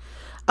killings.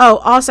 Oh,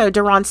 also,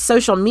 Duran's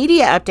social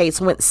media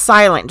updates went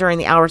silent during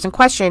the hours in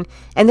question,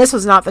 and this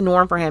was not the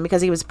norm for him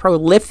because he was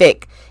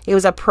prolific. He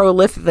was a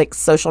prolific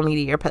social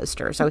media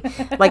poster. So,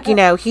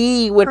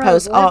 he would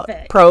post all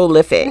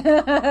prolific,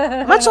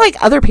 much like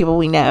other people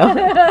we know.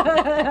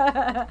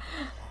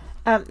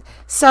 They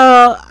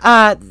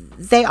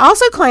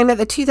also claim that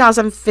the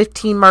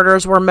 2015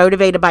 murders were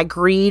motivated by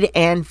greed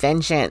and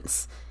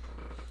vengeance.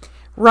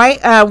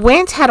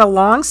 Wint had a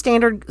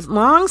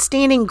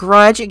long-standing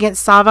grudge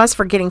against Savas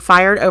for getting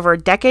fired over a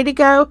decade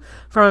ago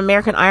from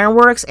American Iron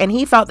Works, and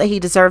he felt that he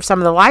deserved some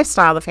of the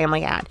lifestyle the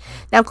family had.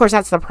 Now, of course,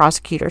 that's the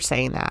prosecutor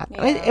saying that,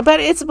 but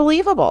it's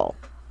believable.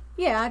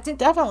 Yeah,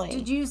 definitely.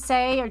 Did you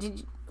say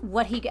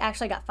what he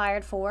actually got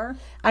fired for?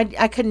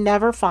 I could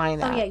never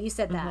find that. Oh, yeah, you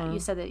said that. You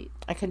said that.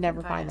 I could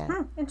never find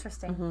that.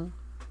 Interesting.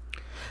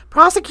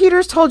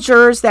 Prosecutors told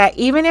jurors that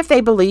even if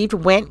they believed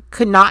Wint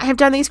could not have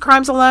done these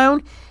crimes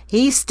alone,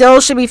 he still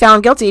should be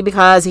found guilty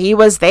because he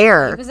was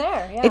there. He was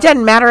there, yeah. It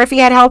doesn't matter if he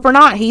had help or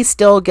not. He's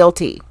still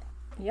guilty.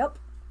 Yep.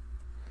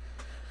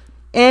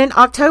 In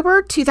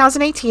October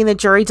 2018, the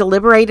jury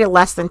deliberated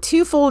less than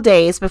 2 full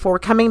days before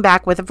coming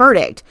back with a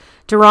verdict.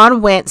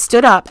 Duran Wint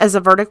stood up as the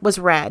verdict was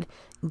read.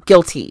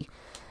 Guilty.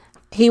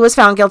 He was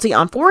found guilty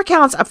on 4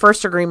 counts of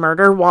first-degree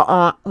murder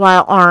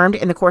while armed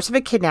in the course of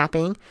a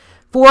kidnapping,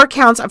 4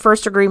 counts of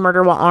first-degree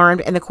murder while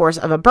armed in the course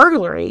of a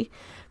burglary,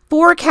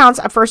 4 counts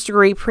of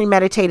first-degree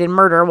premeditated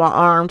murder while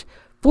armed,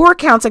 4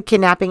 counts of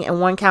kidnapping, and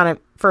 1 count of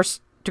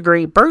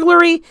first-degree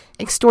burglary,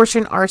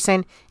 extortion,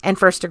 arson, and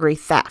first-degree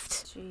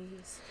theft.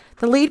 Jeez.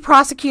 The lead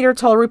prosecutor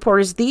told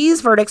reporters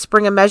these verdicts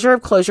bring a measure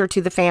of closure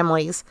to the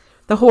families.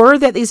 The horror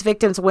that these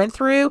victims went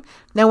through,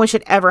 no one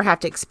should ever have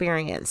to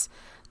experience.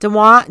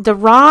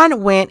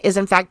 Duran Wint is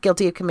in fact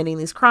guilty of committing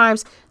these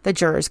crimes. The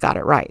jurors got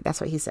it right.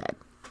 That's what he said.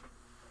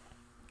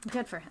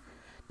 Good for him.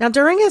 Now,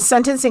 during his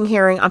sentencing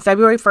hearing on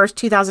February 1st,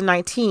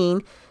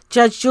 2019,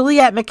 Judge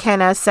Juliet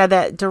McKenna said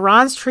that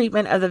Duran's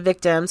treatment of the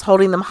victims,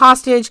 holding them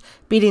hostage,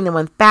 beating them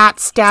with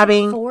bats,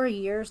 stabbing... 4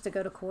 years to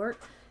go to court?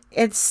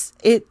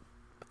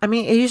 I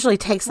mean, it usually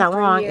takes that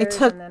long. It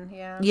took,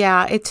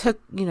 it took,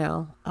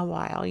 a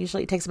while.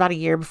 Usually it takes about a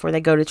year before they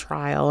go to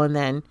trial, and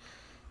then,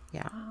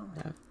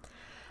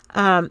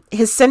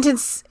 his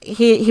sentence,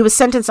 he was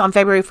sentenced on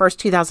February 1st,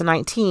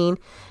 2019,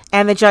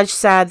 and the judge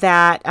said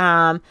that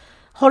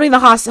holding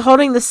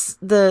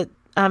the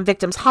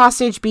victims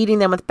hostage, beating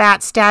them with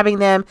bats, stabbing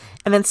them,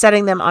 and then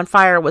setting them on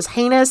fire was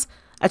heinous,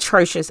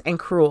 atrocious, and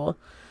cruel.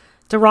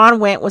 Deron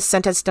Went was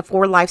sentenced to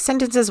 4 life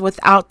sentences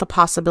without the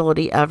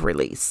possibility of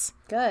release.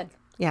 Good.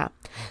 Yeah.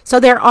 So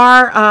there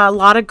are a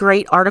lot of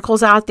great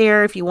articles out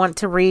there. If you want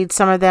to read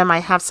some of them, I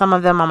have some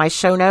of them on my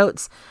show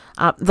notes,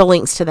 the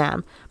links to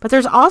them. But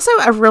there's also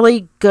a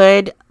really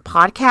good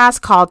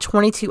podcast called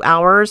 22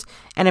 Hours,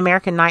 An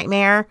American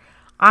Nightmare.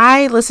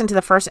 I listened to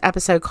the first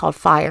episode called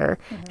Fire,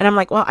 and I'm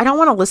like, well, I don't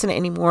want to listen to it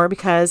anymore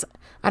because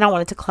I don't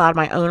want it to cloud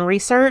my own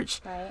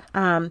research.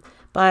 Right.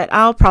 But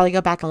I'll probably go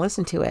back and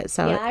listen to it.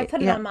 So yeah, I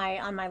put it on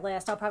my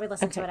list. I'll probably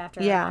listen to it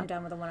after I'm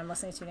done with the one I'm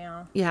listening to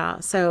now. Yeah.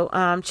 So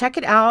check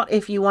it out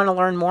if you want to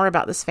learn more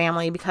about this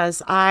family,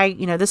 because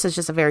this is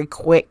just a very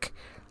quick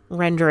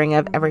rendering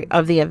of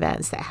of the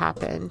events that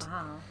happened.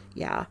 Wow.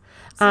 Yeah.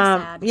 So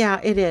sad. Yeah,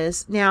 it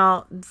is.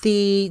 Now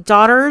the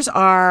daughters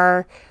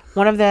are,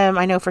 one of them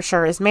I know for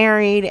sure is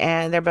married,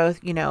 and they're both,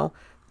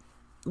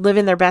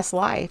 living their best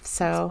life.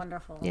 So that's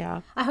wonderful.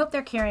 Yeah. I hope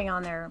they're carrying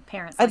on their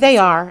parents. They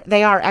are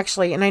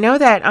actually. And I know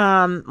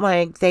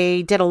that,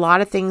 they did a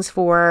lot of things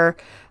for,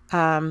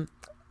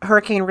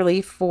 hurricane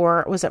relief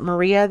for, was it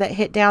Maria that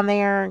hit down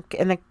there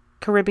in the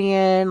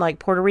Caribbean, like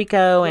Puerto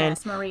Rico?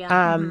 Yes, and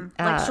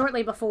Maria.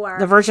 Shortly before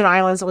the Virgin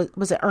Islands.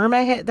 Was it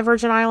Irma hit the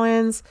Virgin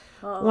Islands?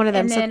 One of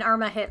them. And then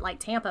Irma hit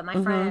Tampa.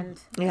 My friend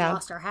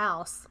lost her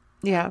house.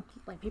 Yeah.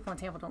 People in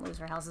Tampa don't lose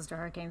their houses to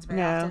hurricanes very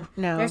No, often.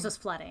 no. There's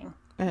just flooding.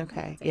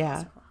 Okay.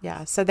 Yeah.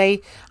 Yeah. So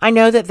I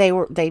know that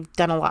they've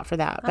done a lot for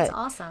that. That's but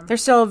awesome. They're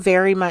still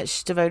very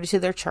much devoted to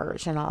their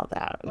church and all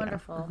that.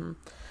 Wonderful.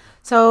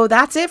 So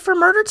that's it for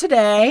murder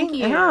today. Thank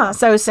you. Yeah.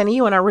 So Cindy,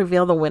 you want to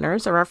reveal the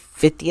winners of our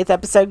 50th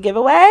episode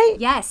giveaway?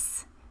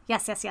 Yes.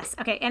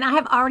 Okay. And I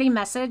have already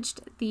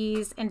messaged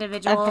these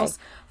individuals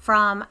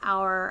from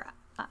our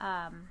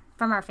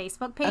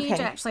Facebook page.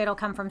 Okay. Actually, it'll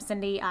come from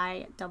Cindy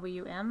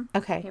IWM.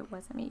 Okay. It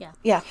wasn't me. Yeah.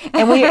 Yeah.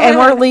 And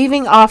we're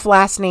leaving off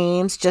last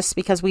names just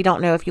because we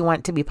don't know if you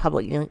want to be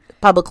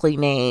publicly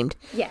named.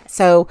 Yes.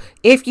 So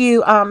if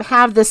you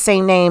have the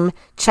same name,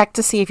 check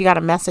to see if you got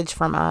a message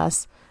from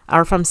us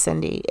or from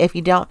Cindy. If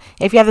you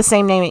have the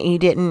same name and you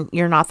didn't,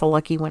 you're not the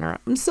lucky winner.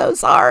 I'm so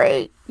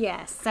sorry.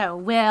 Yes. So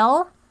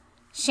Will,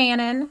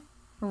 Shannon,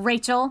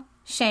 Rachel,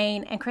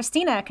 Shane, and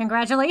Christina,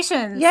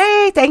 congratulations.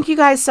 Yay. Thank you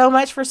guys so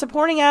much for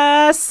supporting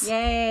us.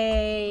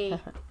 Yay.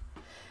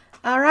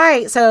 All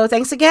right. So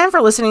thanks again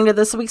for listening to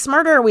This Week's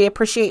Murder. We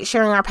appreciate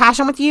sharing our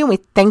passion with you, and we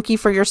thank you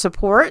for your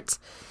support.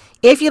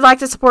 If you'd like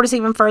to support us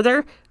even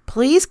further,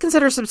 please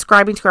consider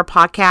subscribing to our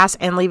podcast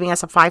and leaving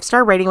us a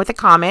 5-star rating with a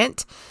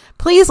comment.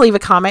 Please leave a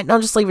comment.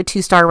 Don't just leave a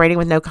 2-star rating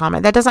with no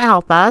comment. That doesn't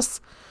help us.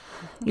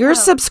 Your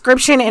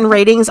subscription and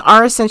ratings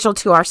are essential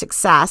to our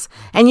success,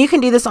 and you can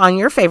do this on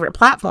your favorite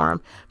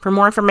platform. For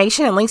more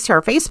information and links to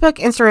our Facebook,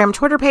 Instagram, and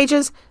Twitter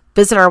pages,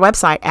 visit our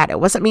website at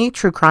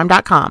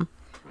itwasn'tmetruecrime.com.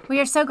 We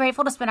are so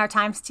grateful to spend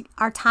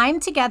our time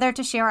together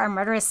to share our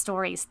murderous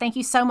stories. Thank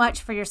you so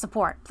much for your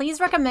support. Please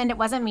recommend It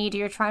Wasn't Me to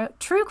your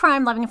true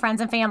crime loving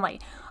friends and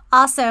family.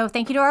 Also,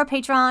 thank you to our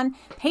Patreon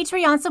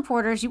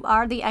supporters. You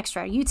are the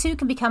extra. You too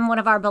can become one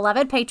of our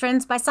beloved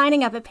patrons by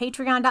signing up at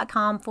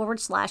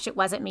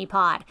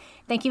patreon.com/itwasn'tmepod.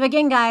 Thank you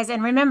again, guys.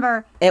 And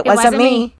remember, it wasn't me.